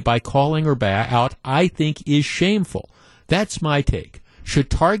purgatory by calling her out, I think is shameful. That's my take.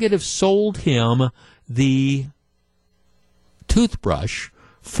 Should Target have sold him the toothbrush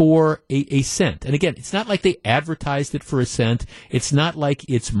for a cent? And again, it's not like they advertised it for $0.01. It's not like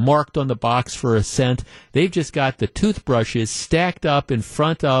it's marked on the box for $0.01. They've just got the toothbrushes stacked up in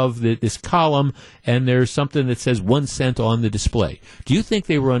front of this column, and there's something that says 1 cent on the display. Do you think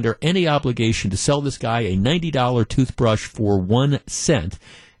they were under any obligation to sell this guy a $90 toothbrush for 1 cent?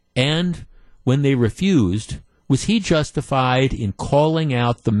 And when they refused, was he justified in calling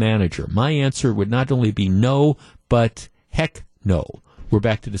out the manager? My answer would not only be no, but heck no. We're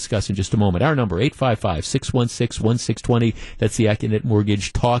back to discuss in just a moment. Our number, 855-616-1620. That's the Acunet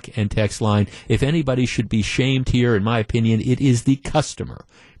Mortgage Talk and Text line. If anybody should be shamed here, in my opinion, it is the customer.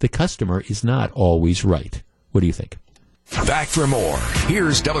 The customer is not always right. What do you think? Back for more.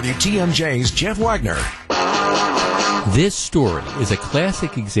 Here's WTMJ's Jeff Wagner. This story is a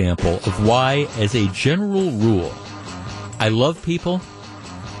classic example of why, as a general rule, I love people,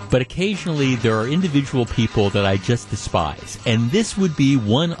 but occasionally there are individual people that I just despise. And this would be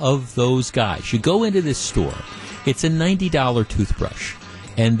one of those guys. You go into this store, it's a $90 toothbrush.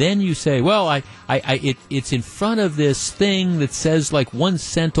 And then you say, well, it's in front of this thing that says like 1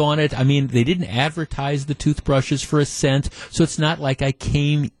 cent on it. I mean, they didn't advertise the toothbrushes for $0.01, so it's not like I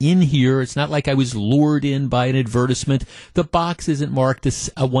came in here. It's not like I was lured in by an advertisement. The box isn't marked as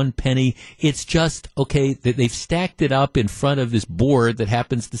a 1 penny. It's just, okay, they've stacked it up in front of this board that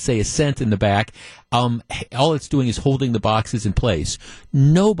happens to say $0.01 in the back. All it's doing is holding the boxes in place.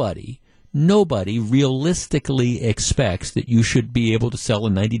 Nobody nobody realistically expects that you should be able to sell a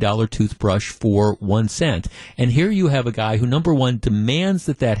 $90 toothbrush for 1 cent. And here you have a guy who, number one, demands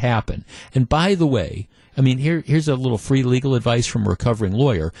that happen. And by the way, I mean, here's a little free legal advice from a recovering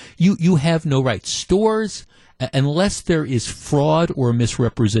lawyer. You have no right. Stores, unless there is fraud or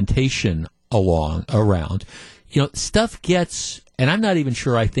misrepresentation around, stuff gets, and I'm not even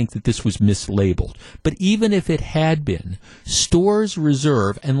sure I think that this was mislabeled, but even if it had been, stores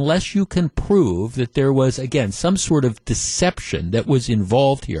reserve, unless you can prove that there was, again, some sort of deception that was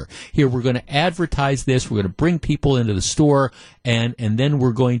involved here. Here, we're going to advertise this, we're going to bring people into the store, and then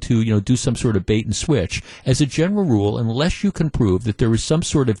we're going to, do some sort of bait and switch. As a general rule, unless you can prove that there was some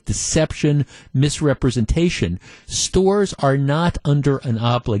sort of deception, misrepresentation, stores are not under an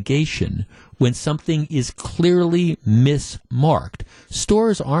obligation when something is clearly mismarked.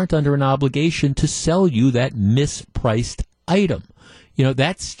 Stores aren't under an obligation to sell you that mispriced item.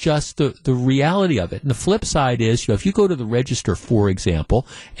 That's just the reality of it. And the flip side is, if you go to the register, for example,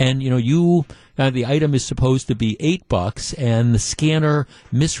 and, the item is supposed to be $8 and the scanner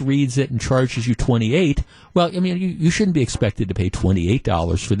misreads it and charges you $28. Well, I mean, you shouldn't be expected to pay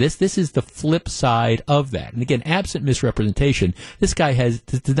 $28 for this. This is the flip side of that. And again, absent misrepresentation, this guy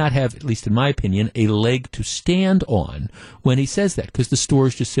does not have, at least in my opinion, a leg to stand on when he says that, because the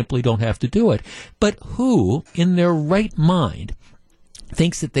stores just simply don't have to do it. But who, in their right mind,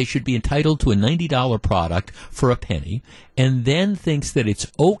 thinks that they should be entitled to a $90 product for a penny, and then thinks that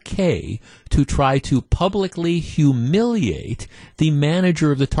it's okay to try to publicly humiliate the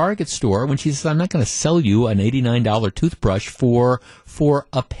manager of the Target store when she says, I'm not going to sell you an $89 toothbrush for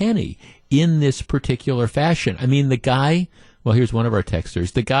a penny in this particular fashion. I mean, the guy, well, here's one of our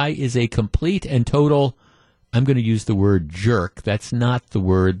texters. The guy is a complete and total, I'm going to use the word jerk. That's not the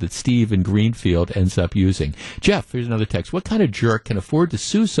word that Steve in Greenfield ends up using. Jeff, here's another text. What kind of jerk can afford to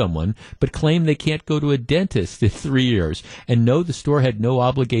sue someone but claim they can't go to a dentist in 3 years and know the store had no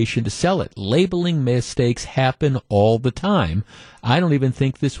obligation to sell it? Labeling mistakes happen all the time. I don't even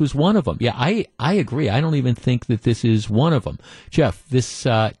think this was one of them. Yeah, I agree. I don't even think that this is one of them. Jeff, this,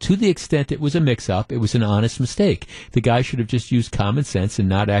 to the extent it was a mix-up, it was an honest mistake. The guy should have just used common sense and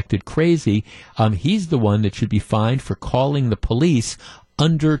not acted crazy. He's the one that should be fined for calling the police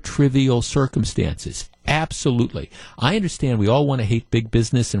under trivial circumstances. Absolutely. I understand we all want to hate big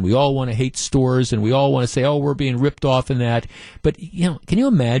business and we all want to hate stores and we all want to say, oh, we're being ripped off in that. But, can you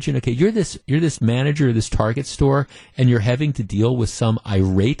imagine, okay, you're this manager of this Target store and you're having to deal with some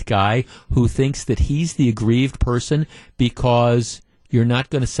irate guy who thinks that he's the aggrieved person because you're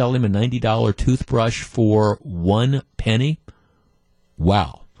not going to sell him a $90 toothbrush for 1 penny?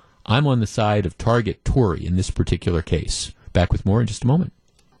 Wow. I'm on the side of Target Tory in this particular case. Back with more in just a moment.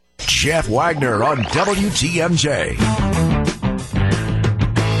 Jeff Wagner on WTMJ.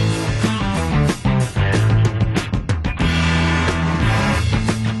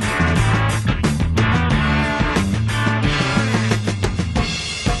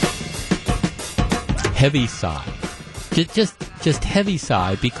 Heavy sigh. Just heavy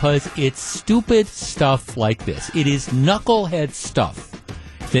sigh, because it's stupid stuff like this. It is knucklehead stuff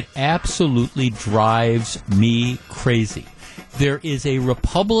that absolutely drives me crazy. There is a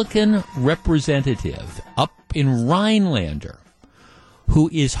Republican representative up in Rhinelander who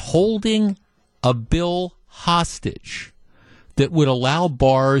is holding a bill hostage that would allow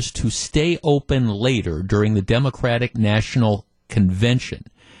bars to stay open later during the Democratic National Convention.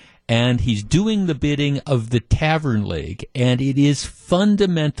 And he's doing the bidding of the Tavern League, and it is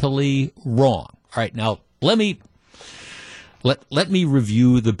fundamentally wrong. All right, now let me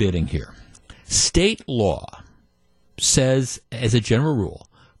review the bidding here. State law says, as a general rule,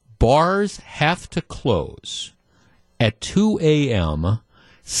 bars have to close at 2 a.m.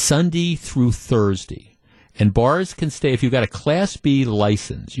 Sunday through Thursday. And bars can stay, if you've got a Class B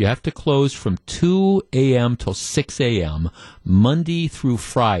license, you have to close from 2 a.m. till 6 a.m. Monday through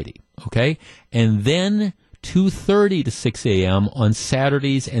Friday, okay? And then 2:30 to 6 a.m. on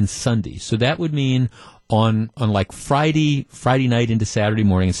Saturdays and Sundays. So that would mean on like Friday night into Saturday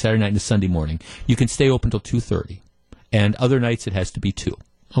morning and Saturday night into Sunday morning, you can stay open till 2:30. And other nights it has to be 2.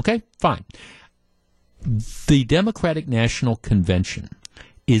 Okay, fine. The Democratic National Convention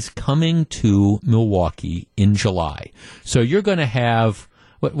is coming to Milwaukee in July. So you're going to have,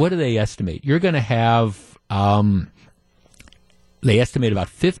 what do they estimate? You're going to have, they estimate about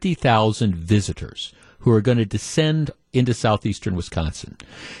 50,000 visitors who are going to descend into southeastern Wisconsin.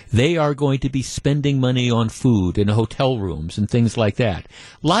 They are going to be spending money on food and hotel rooms and things like that.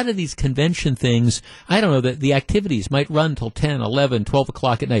 A lot of these convention things, I don't know, the activities might run till 10, 11, 12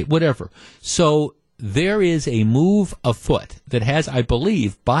 o'clock at night, whatever. So there is a move afoot that has, I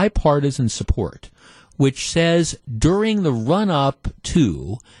believe, bipartisan support, which says during the run-up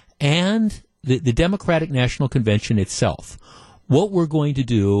to and the Democratic National Convention itself, what we're going to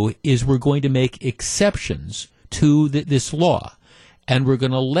do is we're going to make exceptions to this law, and we're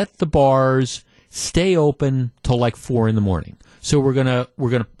going to let the bars stay open till like 4 a.m. So we're gonna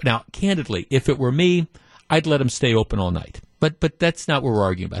now, candidly, if it were me, I'd let them stay open all night. But that's not what we're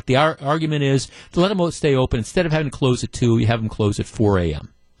arguing about. The argument is to let them stay open. Instead of having to close at 2, you have them close at 4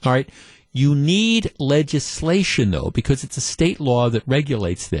 a.m. All right. You need legislation, though, because it's a state law that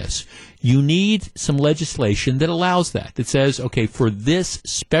regulates this. You need some legislation that allows that says, okay, for this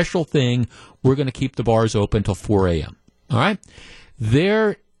special thing, we're going to keep the bars open till 4 a.m. All right?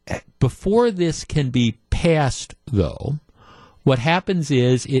 Before this can be passed, though, what happens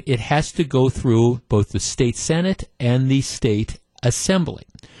is it has to go through both the state Senate and the state Assembly.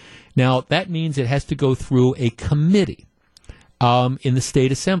 Now, that means it has to go through a committee in the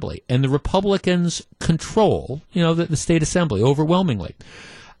state Assembly. And the Republicans control, the state Assembly overwhelmingly.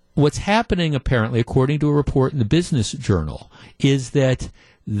 What's happening, apparently, according to a report in the Business Journal, is that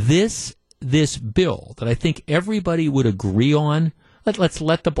this bill that I think everybody would agree on, let's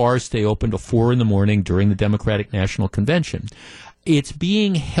let the bars stay open till 4 a.m. during the Democratic National Convention, it's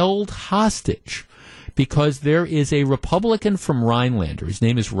being held hostage because there is a Republican from Rhinelander. His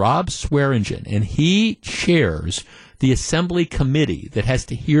name is Rob Swearingen, and he chairs the Assembly committee that has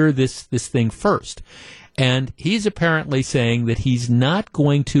to hear this thing first. And he's apparently saying that he's not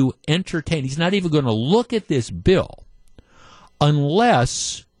going to entertain, he's not even going to look at this bill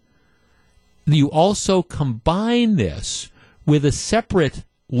unless you also combine this with a separate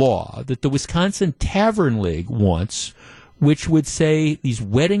law that the Wisconsin Tavern League wants, which would say these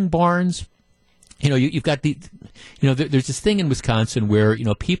wedding barns, you've got there's this thing in Wisconsin where,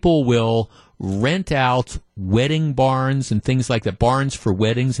 people will rent out wedding barns and things like that, barns for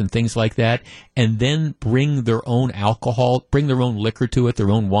weddings and things like that, and then bring their own alcohol, bring their own liquor to it,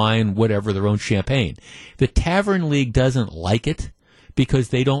 their own wine, whatever, their own champagne. The Tavern League doesn't like it because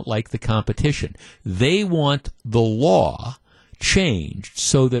they don't like the competition. They want the law changed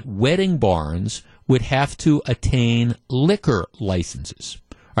so that wedding barns would have to attain liquor licenses.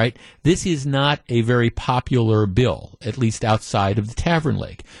 Right? This is not a very popular bill, at least outside of the Tavern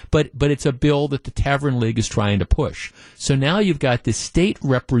League. But it's a bill that the Tavern League is trying to push. So now you've got this state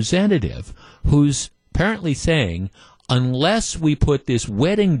representative who's apparently saying, unless we put this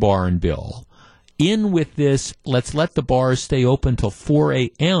wedding barn bill in with this, let's let the bars stay open till 4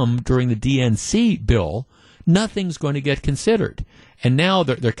 a.m. during the DNC bill, nothing's going to get considered. And now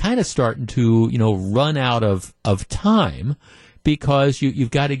they're kind of starting to, run out of time, because you've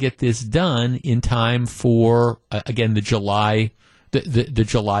got to get this done in time for, again, the July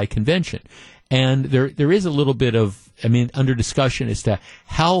convention. And there is a little bit of, under discussion as to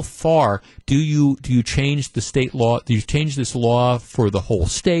how far do you change the state law? Do you change this law for the whole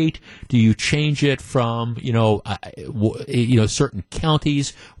state? Do you change it from, certain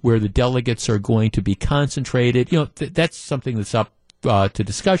counties where the delegates are going to be concentrated? That's something that's up to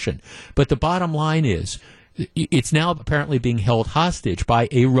discussion. But the bottom line is, it's now apparently being held hostage by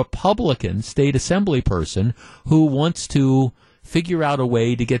a Republican state assembly person who wants to figure out a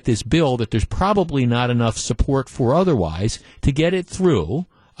way to get this bill that there's probably not enough support for otherwise to get it through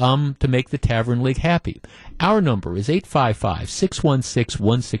to make the Tavern League happy. Our number is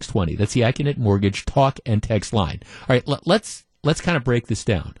 855-616-1620. That's the Acunet Mortgage talk and text line. All right, let's kind of break this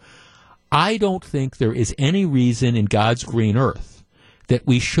down. I don't think there is any reason in God's green earth that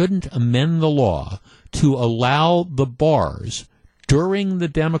we shouldn't amend the law to allow the bars during the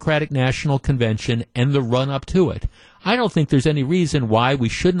Democratic National Convention and the run-up to it. I don't think there's any reason why we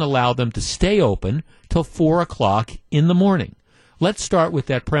shouldn't allow them to stay open till 4 o'clock in the morning. Let's start with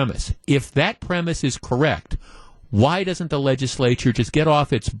that premise. If that premise is correct, why doesn't the legislature just get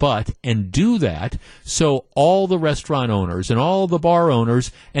off its butt and do that so all the restaurant owners and all the bar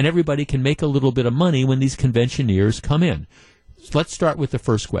owners and everybody can make a little bit of money when these conventioneers come in? So let's start with the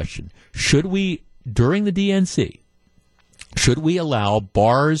first question. Should we, during the DNC, should we allow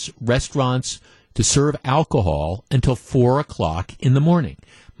bars, restaurants to serve alcohol until 4 o'clock in the morning?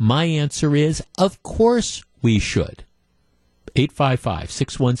 My answer is, of course we should.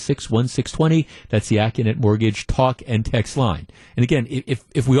 855-616-1620. That's the Acunet Mortgage talk and text line. And again,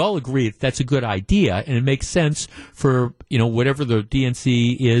 if we all agree that's a good idea and it makes sense for, whatever the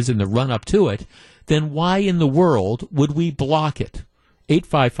DNC is and the run up to it, then why in the world would we block it?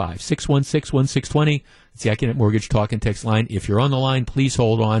 855-616-1620. It's the Acunet Mortgage talk and text line. If you're on the line, please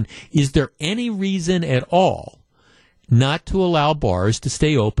hold on. Is there any reason at all not to allow bars to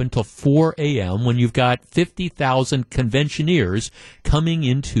stay open till 4 a.m. when you've got 50,000 conventioneers coming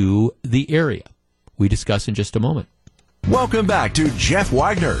into the area. We discuss in just a moment. Welcome back to Jeff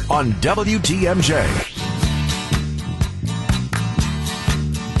Wagner on WTMJ.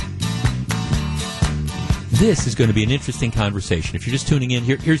 This is going to be an interesting conversation. If you're just tuning in,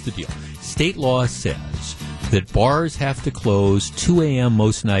 here's the deal. State law says that bars have to close 2 a.m.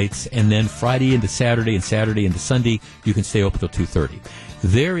 most nights, and then Friday into Saturday and Saturday into Sunday, you can stay open till 2:30.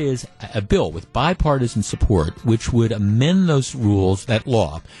 There is a bill with bipartisan support which would amend those rules, that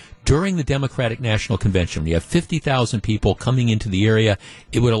law, during the Democratic National Convention. When you have 50,000 people coming into the area,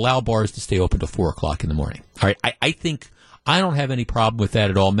 it would allow bars to stay open till 4 o'clock in the morning. All right, I think I don't have any problem with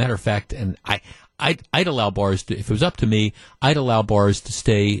that at all. Matter of fact, and I'd allow bars to, if it was up to me, I'd allow bars to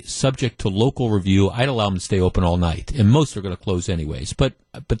stay subject to local review. I'd allow them to stay open all night, and most are going to close anyways. But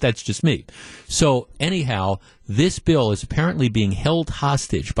that's just me. So anyhow, this bill is apparently being held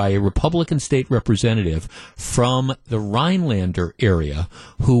hostage by a Republican state representative from the Rhinelander area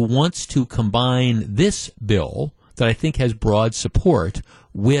who wants to combine this bill that I think has broad support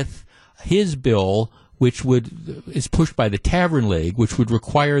with his bill, which is pushed by the Tavern League, which would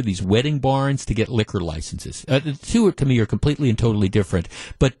require these wedding barns to get liquor licenses. The two, to me, are completely and totally different.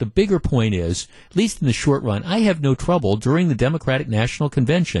 But the bigger point is, at least in the short run, I have no trouble during the Democratic National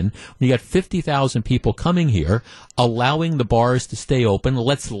Convention, when you got 50,000 people coming here, allowing the bars to stay open.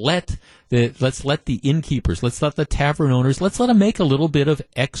 Let's let the innkeepers, let's let the tavern owners, let's let them make a little bit of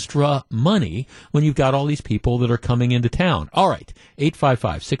extra money when you've got all these people that are coming into town. All right,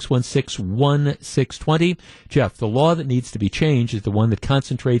 855-616-1620. Jeff, the law that needs to be changed is the one that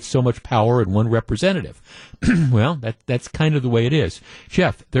concentrates so much power in one representative. Well, that's kind of the way it is.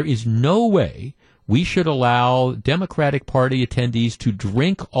 Jeff, there is no way we should allow Democratic Party attendees to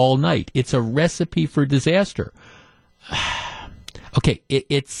drink all night. It's a recipe for disaster. Okay,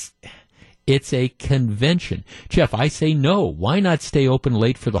 it's a convention. Jeff, I say no. Why not stay open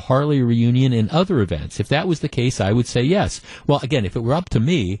late for the Harley reunion and other events? If that was the case, I would say yes. Well, again, if it were up to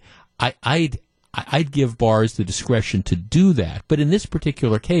me, I'd give bars the discretion to do that. But in this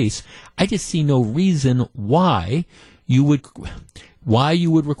particular case, I just see no reason why you would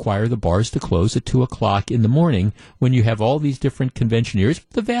require the bars to close at 2 o'clock in the morning when you have all these different conventioneers,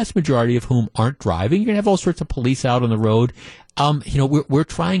 the vast majority of whom aren't driving. You're going to have all sorts of police out on the road. We're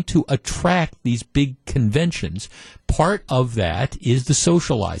trying to attract these big conventions. Part of that is the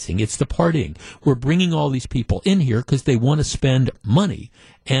socializing. It's the partying. We're bringing all these people in here because they want to spend money.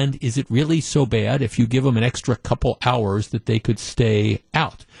 And is it really so bad if you give them an extra couple hours that they could stay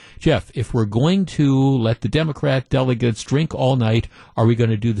out? Jeff, if we're going to let the Democrat delegates drink all night, are we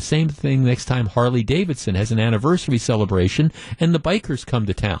going to do the same thing next time Harley Davidson has an anniversary celebration and the bikers come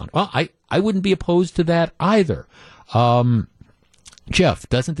to town? Well, I wouldn't be opposed to that either. Jeff,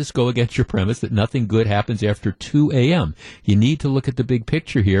 doesn't this go against your premise that nothing good happens after 2 a.m.? You need to look at the big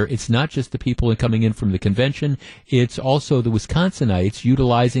picture here. It's not just the people coming in from the convention. It's also the Wisconsinites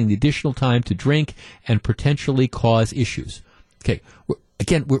utilizing the additional time to drink and potentially cause issues. Okay,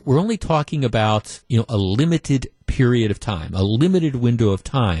 we're only talking about, a limited period of time, a limited window of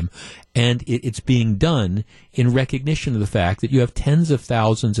time, and it's being done in recognition of the fact that you have tens of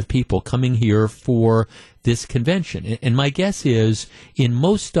thousands of people coming here for this convention. And my guess is, in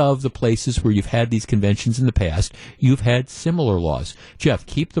most of the places where you've had these conventions in the past, you've had similar laws. Jeff,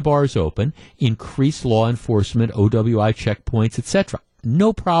 keep the bars open, increase law enforcement, OWI checkpoints, etc.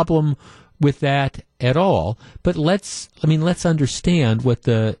 No problem with that at all. But let's understand what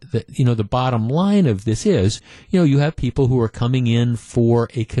the bottom line of this is. You have people who are coming in for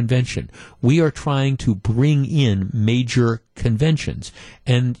a convention. We are trying to bring in major conventions.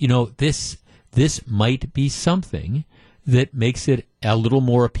 And, this might be something that makes it a little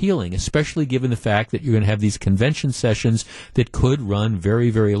more appealing, especially given the fact that you're going to have these convention sessions that could run very,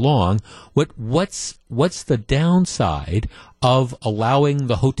 very long. What's the downside of allowing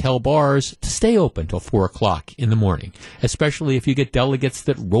the hotel bars to stay open till 4 o'clock in the morning, especially if you get delegates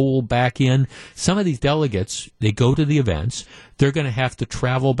that roll back in? Some of these delegates, they go to the events. They're going to have to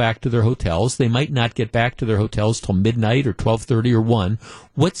travel back to their hotels. They might not get back to their hotels till midnight or 12:30 or 1.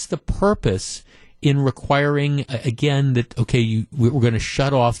 What's the purpose in requiring, again, that, we're going to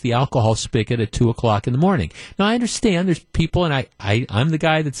shut off the alcohol spigot at 2 o'clock in the morning? Now, I understand there's people, and I'm the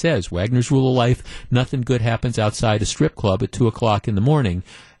guy that says Wagner's rule of life, nothing good happens outside a strip club at 2 o'clock in the morning.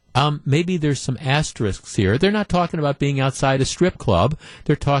 Maybe there's some asterisks here. They're not talking about being outside a strip club.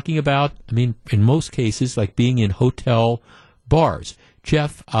 They're talking about, in most cases, like being in hotel bars.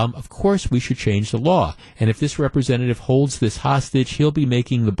 Jeff, of course we should change the law. And if this representative holds this hostage, he'll be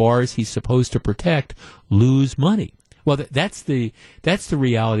making the bars he's supposed to protect lose money. Well, that's the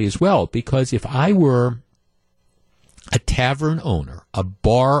reality as well, because if I were a tavern owner, a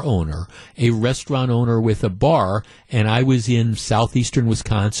bar owner, a restaurant owner with a bar, and I was in southeastern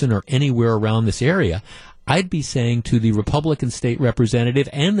Wisconsin or anywhere around this area, I'd be saying to the Republican state representative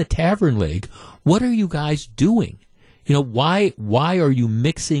and the Tavern League, what are you guys doing? Why are you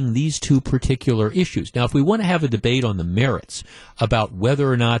mixing these two particular issues? Now, if we want to have a debate on the merits about whether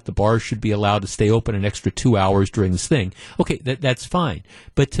or not the bars should be allowed to stay open an extra 2 hours during this thing, okay, that's fine.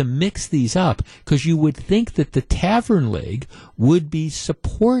 But to mix these up, because you would think that the Tavern League would be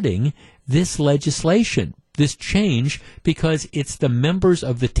supporting this legislation, this change, because it's the members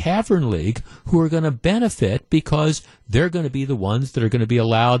of the Tavern League who are going to benefit, because they're going to be the ones that are going to be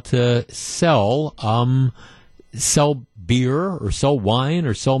allowed to sell beer or sell wine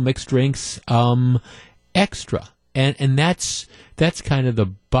or sell mixed drinks extra. And that's kind of the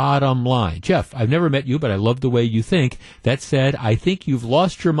bottom line. Jeff, I've never met you, but I love the way you think. That said, I think you've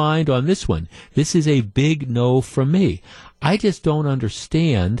lost your mind on this one. This is a big no from me. I just don't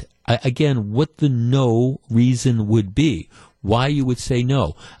understand, again, what the no reason would be. Why you would say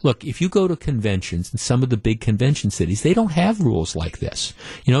no. Look, if you go to conventions in some of the big convention cities, they don't have rules like this.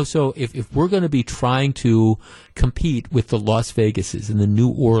 So if we're going to be trying to compete with the Las Vegases and the New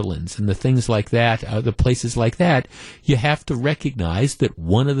Orleans and the things like that, the places like that, you have to recognize that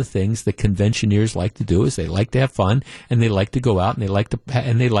one of the things that conventioneers like to do is they like to have fun, and they like to go out, and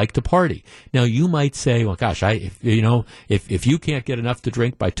they like to party. Now, you might say, well, gosh, if you can't get enough to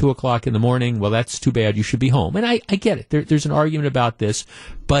drink by 2:00 in the morning, well, that's too bad. You should be home. And I get it. There's an argument about this,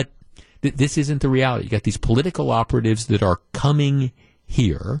 but this isn't the reality. You got these political operatives that are coming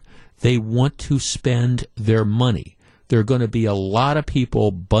here. They want to spend their money. There are going to be a lot of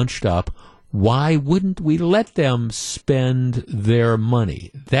people bunched up. Why wouldn't we let them spend their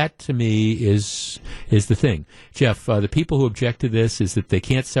money? That, to me, is the thing. Jeff, the people who object to this is that they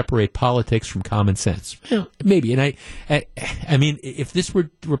can't separate politics from common sense. Well, maybe. And I mean, if this were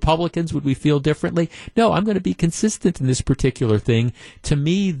Republicans, would we feel differently? No, I'm going to be consistent in this particular thing. To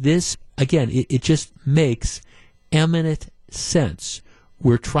me, this, again, it just makes eminent sense.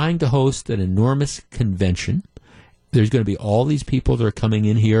 We're trying to host an enormous convention. There's going to be all these people that are coming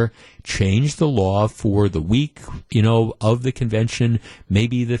in here, change the law for the week, of the convention,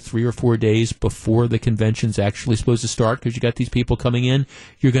 maybe the 3 or 4 days before the convention's actually supposed to start, because you got these people coming in.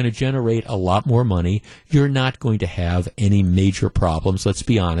 You're going to generate a lot more money. You're not going to have any major problems, let's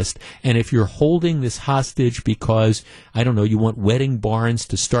be honest. And if you're holding this hostage because, I don't know, you want wedding barns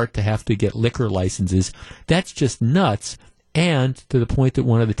to start to have to get liquor licenses, that's just nuts. And to the point that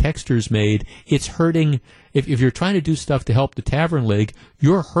one of the texters made, it's hurting. If you're trying to do stuff to help the Tavern League,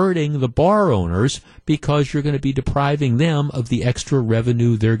 you're hurting the bar owners, because you're going to be depriving them of the extra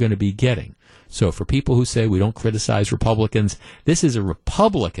revenue they're going to be getting. So for people who say we don't criticize Republicans, this is a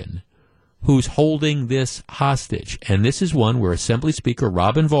Republican who's holding this hostage. And this is one where Assembly Speaker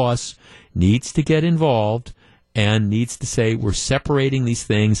Robin Vos needs to get involved and needs to say, we're separating these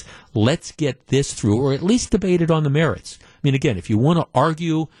things. Let's get this through, or at least debate it on the merits. I mean, again, if you want to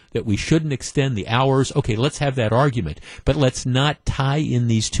argue that we shouldn't extend the hours, okay, let's have that argument. But let's not tie in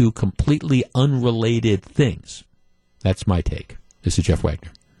these two completely unrelated things. That's my take. This is Jeff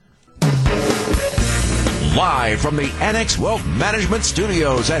Wagner. Live from the Annex Wealth Management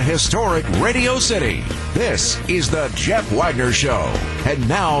Studios at historic Radio City, this is the Jeff Wagner Show. And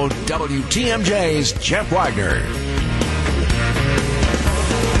now, WTMJ's Jeff Wagner.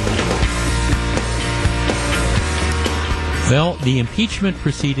 Well, the impeachment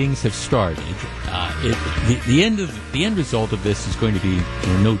proceedings have started. The end result of this is going to be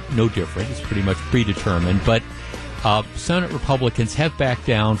no different. It's pretty much predetermined. But Senate Republicans have backed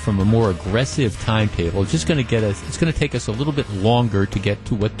down from a more aggressive timetable. It's going to take us a little bit longer to get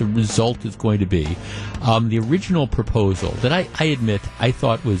to what the result is going to be. The original proposal that I admit I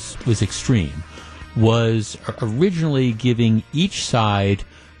thought was extreme was originally giving each side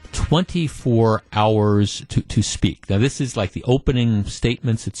 24 hours to speak. Now, this is like the opening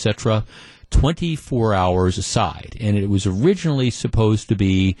statements, etc., 24 hours aside. And it was originally supposed to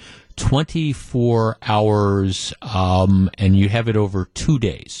be 24 hours, and you have it over 2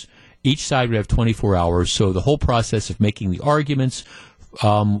 days. Each side would have 24 hours, so the whole process of making the arguments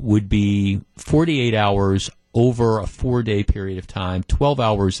would be 48 hours over a 4-day period of time, 12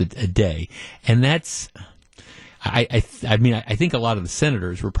 hours a day. And that's... I mean, I think a lot of the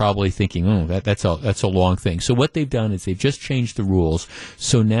senators were probably thinking, oh, that's a long thing. So what they've done is they've just changed the rules.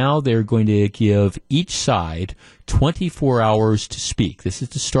 So now they're going to give each side 24 hours to speak. This is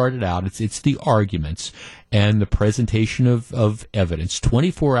to start it out. It's the arguments and the presentation of evidence,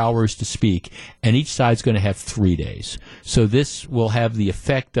 24 hours to speak, and each side's going to have 3 days. So this will have the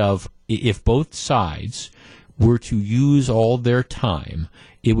effect of, if both sides were to use all their time,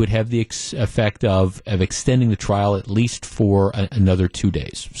 it would have the effect of extending the trial at least for another 2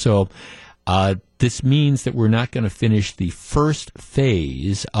 days. So this means that we're not going to finish the first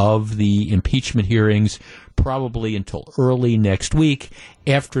phase of the impeachment hearings probably until early next week.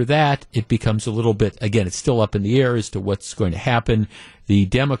 After that, it becomes a little bit, again, it's still up in the air as to what's going to happen. The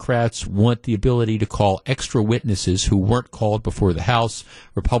Democrats want the ability to call extra witnesses who weren't called before the House.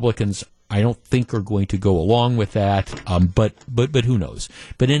 Republicans, I don't think, are going to go along with that, but who knows?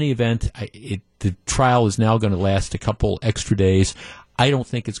 But in any event, the trial is now going to last a couple extra days. I don't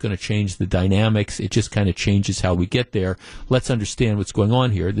think it's going to change the dynamics. It just kind of changes how we get there. Let's understand what's going on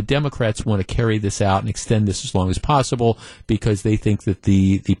here. The Democrats want to carry this out and extend this as long as possible because they think that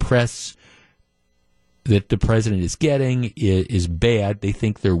the press that the president is getting is bad. They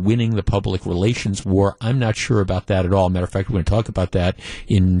think they're winning the public relations war. I'm not sure about that at all. Matter of fact, we're going to talk about that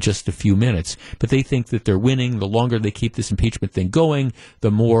in just a few minutes. But they think that they're winning. The longer they keep this impeachment thing going, the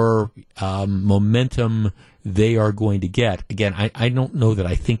more momentum they are going to get. Again, I don't know that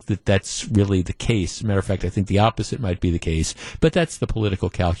I think that that's really the case. Matter of fact, I think the opposite might be the case. But that's the political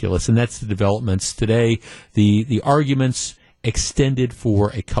calculus, and that's the developments today. The arguments extended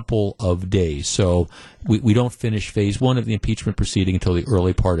for a couple of days. So we don't finish phase one of the impeachment proceeding until the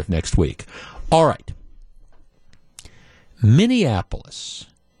early part of next week. All right. Minneapolis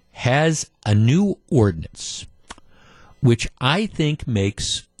has a new ordinance, which I think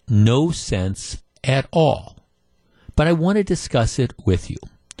makes no sense at all. But I want to discuss it with you.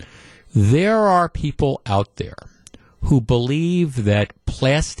 There are people out there who believe that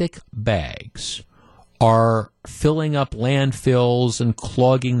plastic bags are filling up landfills and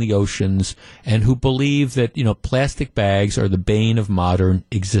clogging the oceans, and who believe that, plastic bags are the bane of modern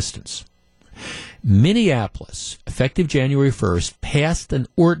existence. Minneapolis, effective January 1st, passed an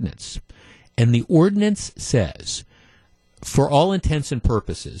ordinance, and the ordinance says, for all intents and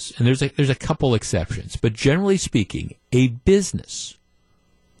purposes, and there's a couple exceptions, but generally speaking, a business,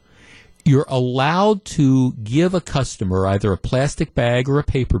 you're allowed to give a customer either a plastic bag or a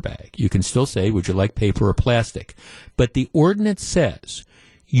paper bag. You can still say, would you like paper or plastic? But the ordinance says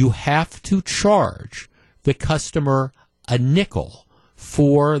you have to charge the customer a nickel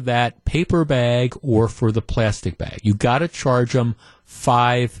for that paper bag or for the plastic bag. You got to charge them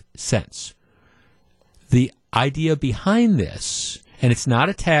 5 cents. The idea behind this, and it's not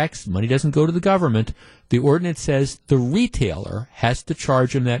a tax, money doesn't go to the government. The ordinance says the retailer has to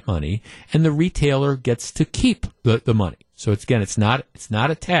charge him that money, and the retailer gets to keep the money. So it's not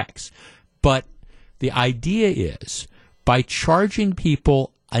a tax. But the idea is, by charging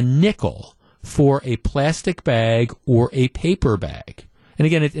people a nickel for a plastic bag or a paper bag, and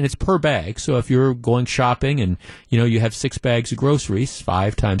again, it's per bag. So if you're going shopping and you have 6 bags of groceries,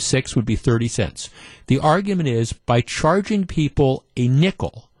 5 times 6 would be 30 cents. The argument is, by charging people a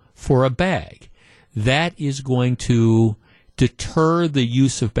nickel for a bag, that is going to deter the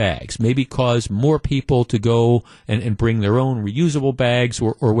use of bags, maybe cause more people to go and bring their own reusable bags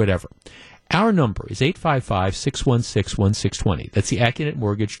or whatever. Our number is 855-616-1620. That's the Accunet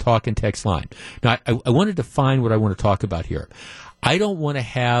Mortgage talk and text line. Now, I want to define what I want to talk about here. I don't want to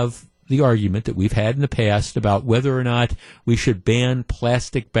have the argument that we've had in the past about whether or not we should ban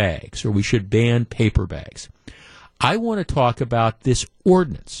plastic bags or we should ban paper bags. I want to talk about this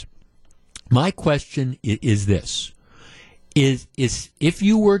ordinance. My question is this. Is if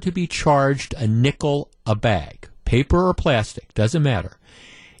you were to be charged a nickel a bag, paper or plastic, doesn't matter,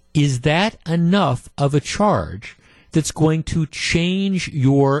 is that enough of a charge that's going to change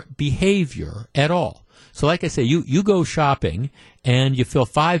your behavior at all? So like I say, you go shopping and you fill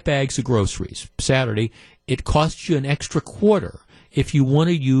 5 bags of groceries Saturday. It costs you an extra quarter if you want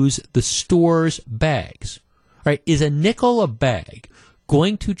to use the store's bags. Right? Is a nickel a bag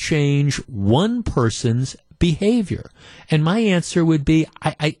going to change one person's behavior? And my answer would be,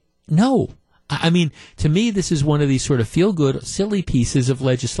 no. I mean, to me, this is one of these sort of feel-good, silly pieces of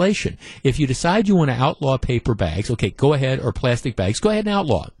legislation. If you decide you want to outlaw paper bags, okay, go ahead, or plastic bags, go ahead and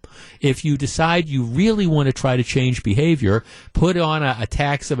outlaw them. If you decide you really want to try to change behavior, put on a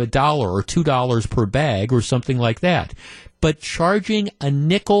tax of $1 or $2 per bag or something like that. But charging a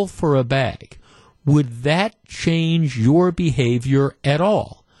nickel for a bag, would that change your behavior at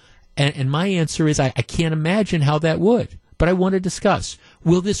all? And my answer is I can't imagine how that would. But I want to discuss,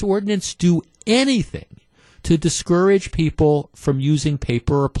 will this ordinance do anything to discourage people from using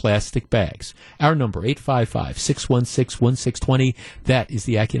paper or plastic bags? Our number, 855-616-1620. That is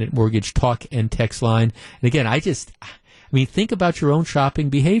the Accunet Mortgage talk and text line. And again, think about your own shopping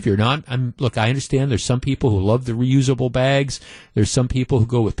behavior. Now, look, I understand there's some people who love the reusable bags. There's some people who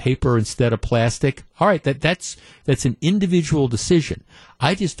go with paper instead of plastic. All right, that's an individual decision.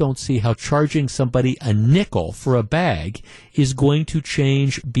 I just don't see how charging somebody a nickel for a bag is going to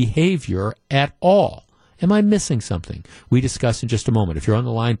change behavior at all. Am I missing something? We discuss in just a moment. If you're on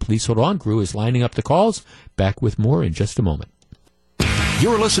the line, please hold on. Gru is lining up the calls. Back with more in just a moment.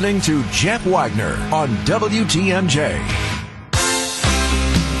 You're listening to Jeff Wagner on WTMJ.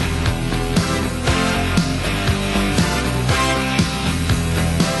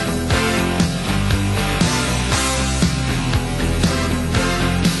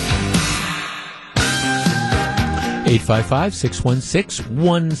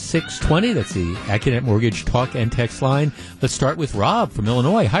 855-616-1620. That's the Accunet Mortgage talk and text line. Let's start with Rob from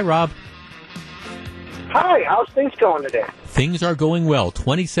Illinois. Hi, Rob. Hi, how's things going today? Things are going well.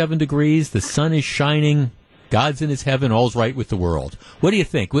 27 degrees, the sun is shining, God's in his heaven, all's right with the world. What do you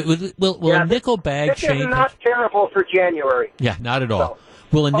think? Will a nickel bag change? This is not terrible for January. Yeah, not at all.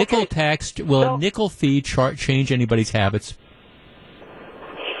 Will a nickel a nickel fee change anybody's habits?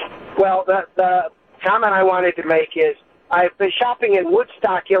 Well, the comment I wanted to make is I've been shopping in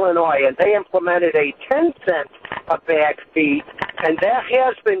Woodstock, Illinois, and they implemented a 10-cent a bag fee, and that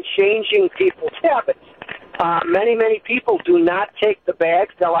has been changing people's habits. Many people do not take the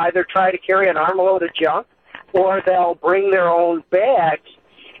bags. They'll either try to carry an armload of junk or they'll bring their own bags.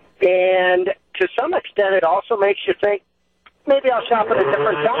 And to some extent, it also makes you think, maybe I'll shop at a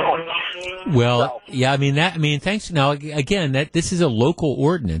different town. Well, yeah, thanks. Now, again, this is a local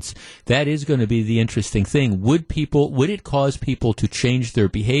ordinance. That is going to be the interesting thing. Would it cause people to change their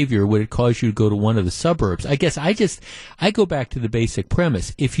behavior? Would it cause you to go to one of the suburbs? I guess I go back to the basic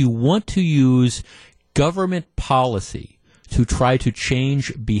premise. If you want to use government policy to try to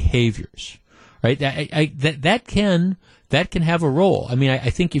change behaviors, right? That can have a role. I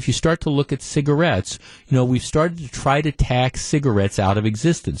think if you start to look at cigarettes, we've started to try to tax cigarettes out of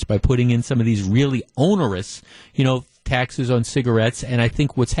existence by putting in some of these really onerous, taxes on cigarettes. And I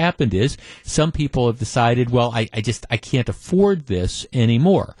think what's happened is some people have decided, well, I can't afford this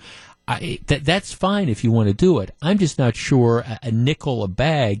anymore. That's fine if you want to do it. I'm just not sure a nickel a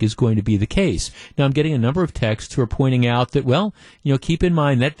bag is going to be the case. Now, I'm getting a number of texts who are pointing out that, well, keep in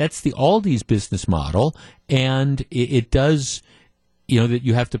mind that's the Aldi's business model, and it does, that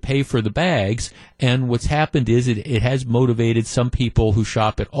you have to pay for the bags. And what's happened is it has motivated some people who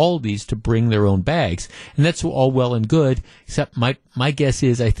shop at Aldi's to bring their own bags. And that's all well and good, except my guess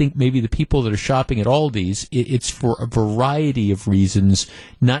is I think maybe the people that are shopping at Aldi's, it's for a variety of reasons,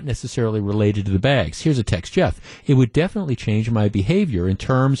 not necessarily related to the bags. Here's a text, Jeff. It would definitely change my behavior in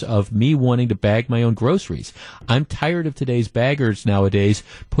terms of me wanting to bag my own groceries. I'm tired of today's baggers nowadays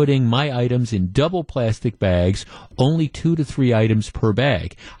putting my items in double plastic bags, only 2 to 3 items per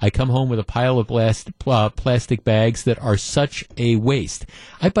bag. I come home with a pile of plastic bags that are such a waste.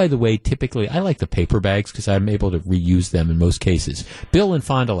 By the way, typically, I like the paper bags because I'm able to reuse them in most cases. Bill in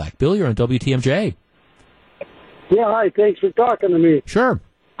Fond du Lac. Bill, you're on WTMJ. Yeah, hi. Thanks for talking to me. Sure.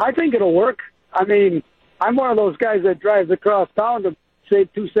 I think it'll work. I'm one of those guys that drives across town to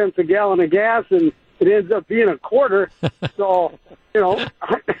save 2 cents a gallon of gas, and it ends up being a quarter. So,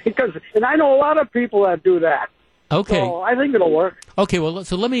 and I know a lot of people that do that. Okay. So I think it'll work. Okay, well,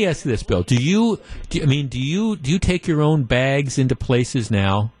 so let me ask you this, Bill. Do you take your own bags into places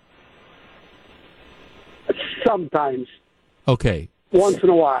now? Sometimes. Okay. Once in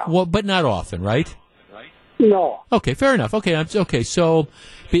a while. Well, but not often, right? No. Okay, fair enough. Okay, so,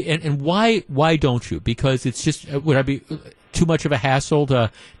 and why don't you? Because it's just, would I be too much of a hassle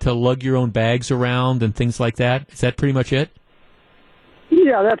to lug your own bags around and things like that? Is that pretty much it?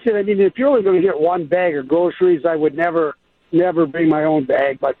 Yeah, that's it. If you're only going to get one bag of groceries, I would never bring my own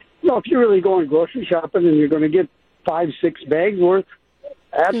bag. But, if you're really going grocery shopping and you're going to get 5-6 bags worth,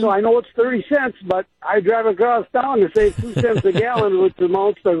 I know it's 30 cents, but I drive across town to save 2 cents a gallon, which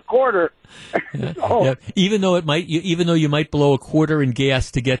amounts to a quarter. Yeah. Even though you might blow a quarter in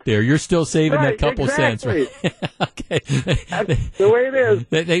gas to get there, you're still saving that couple cents, right? Okay, that's the way it is.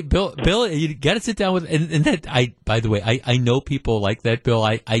 Bill, you got to sit down with, and that by the way, I know people like that, Bill.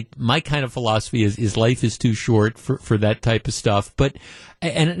 My kind of philosophy is life is too short for that type of stuff, but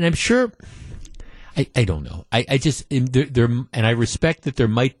and I'm sure. I don't know. I just there and I respect that there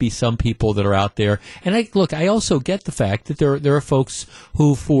might be some people that are out there. And I also get the fact that there are folks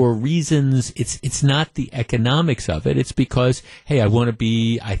who, for reasons, it's not the economics of it. It's because, hey, I want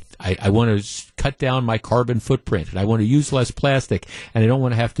to cut down my carbon footprint, and I want to use less plastic, and I don't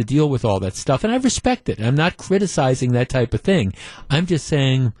want to have to deal with all that stuff. And I respect it. And I'm not criticizing that type of thing. I'm just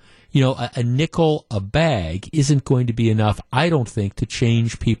saying, a nickel a bag isn't going to be enough, I don't think, to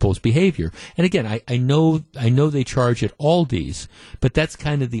change people's behavior. And again, I know they charge at Aldi's, but that's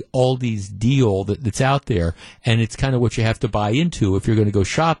kind of the Aldi's deal that's out there, and it's kind of what you have to buy into if you're going to go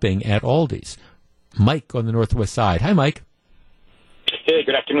shopping at Aldi's. Mike on the Northwest Side. Hi, Mike. Hey,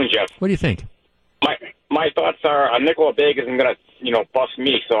 good afternoon, Jeff. What do you think? My thoughts are a nickel a bag isn't going to, bust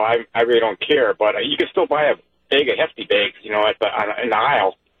me, so I really don't care. But you can still buy a bag of hefty bags, in the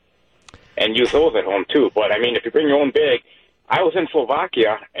aisle, and use those at home, too. But, if you bring your own bag, I was in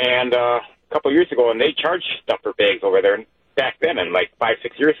Slovakia and a couple of years ago, and they charged stuffer bags over there back then, and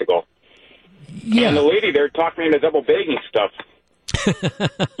 5-6 years ago. Yeah. And the lady there talked me into double bagging stuff.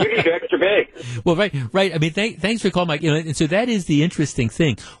 You need an extra bag. Well, right. Thanks for calling, Mike. And so that is the interesting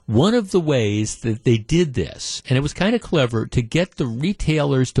thing. One of the ways that they did this, and it was kind of clever to get the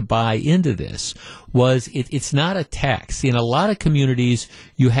retailers to buy into this, was it's not a tax. In a lot of communities,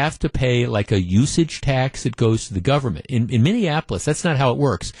 you have to pay a usage tax that goes to the government. In Minneapolis, that's not how it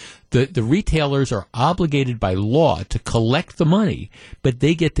works. The retailers are obligated by law to collect the money, but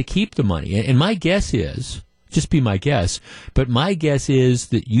they get to keep the money. And my guess is, just be my guess, but my guess is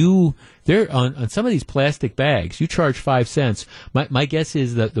that there on some of these plastic bags, you charge 5 cents. My guess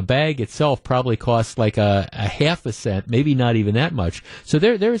is that the bag itself probably costs a half a cent, maybe not even that much. So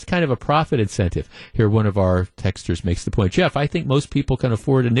there is kind of a profit incentive. Here, one of our texters makes the point, Jeff, I think most people can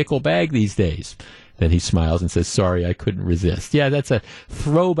afford a nickel bag these days. Then he smiles and says, sorry, I couldn't resist. Yeah, that's a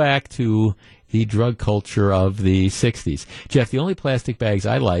throwback to the drug culture of the 60s. Jeff, the only plastic bags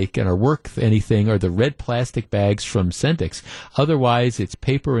I like and are worth anything are the red plastic bags from Centix. Otherwise, it's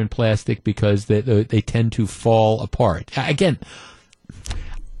paper and plastic because they tend to fall apart. Again,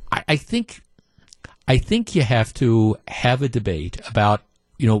 I think you have to have a debate about,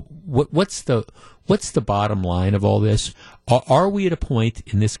 what's the bottom line of all this? Are we at a point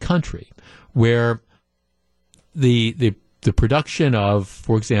in this country where the production of,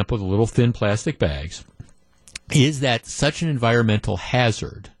 for example, the little thin plastic bags, is that such an environmental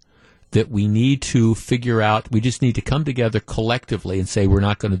hazard that we need to figure out, we just need to come together collectively and say we're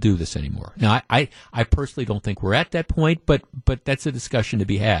not going to do this anymore. Now, I personally don't think we're at that point, but that's a discussion to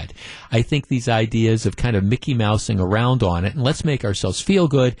be had. I think these ideas of kind of Mickey Mousing around on it, and let's make ourselves feel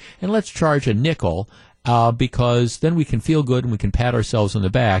good, and let's charge a nickel, because then we can feel good and we can pat ourselves on the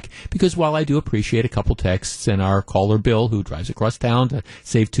back. Because while I do appreciate a couple texts and our caller Bill, who drives across town to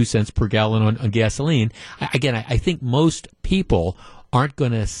save 2 cents per gallon on gasoline, I think most people aren't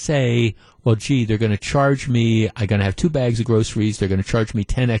going to say, well, gee, they're going to charge me, I'm going to have 2 bags of groceries, they're going to charge me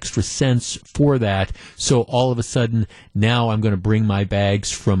 10 extra cents for that, so all of a sudden, now I'm going to bring my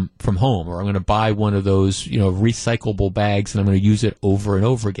bags from home, or I'm going to buy one of those, recyclable bags, and I'm going to use it over and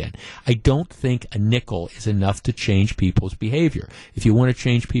over again. I don't think a nickel is enough to change people's behavior. If you want to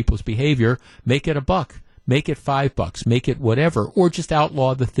change people's behavior, make it $1, make it $5, make it whatever, or just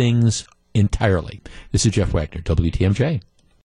outlaw the things entirely. This is Jeff Wagner, WTMJ.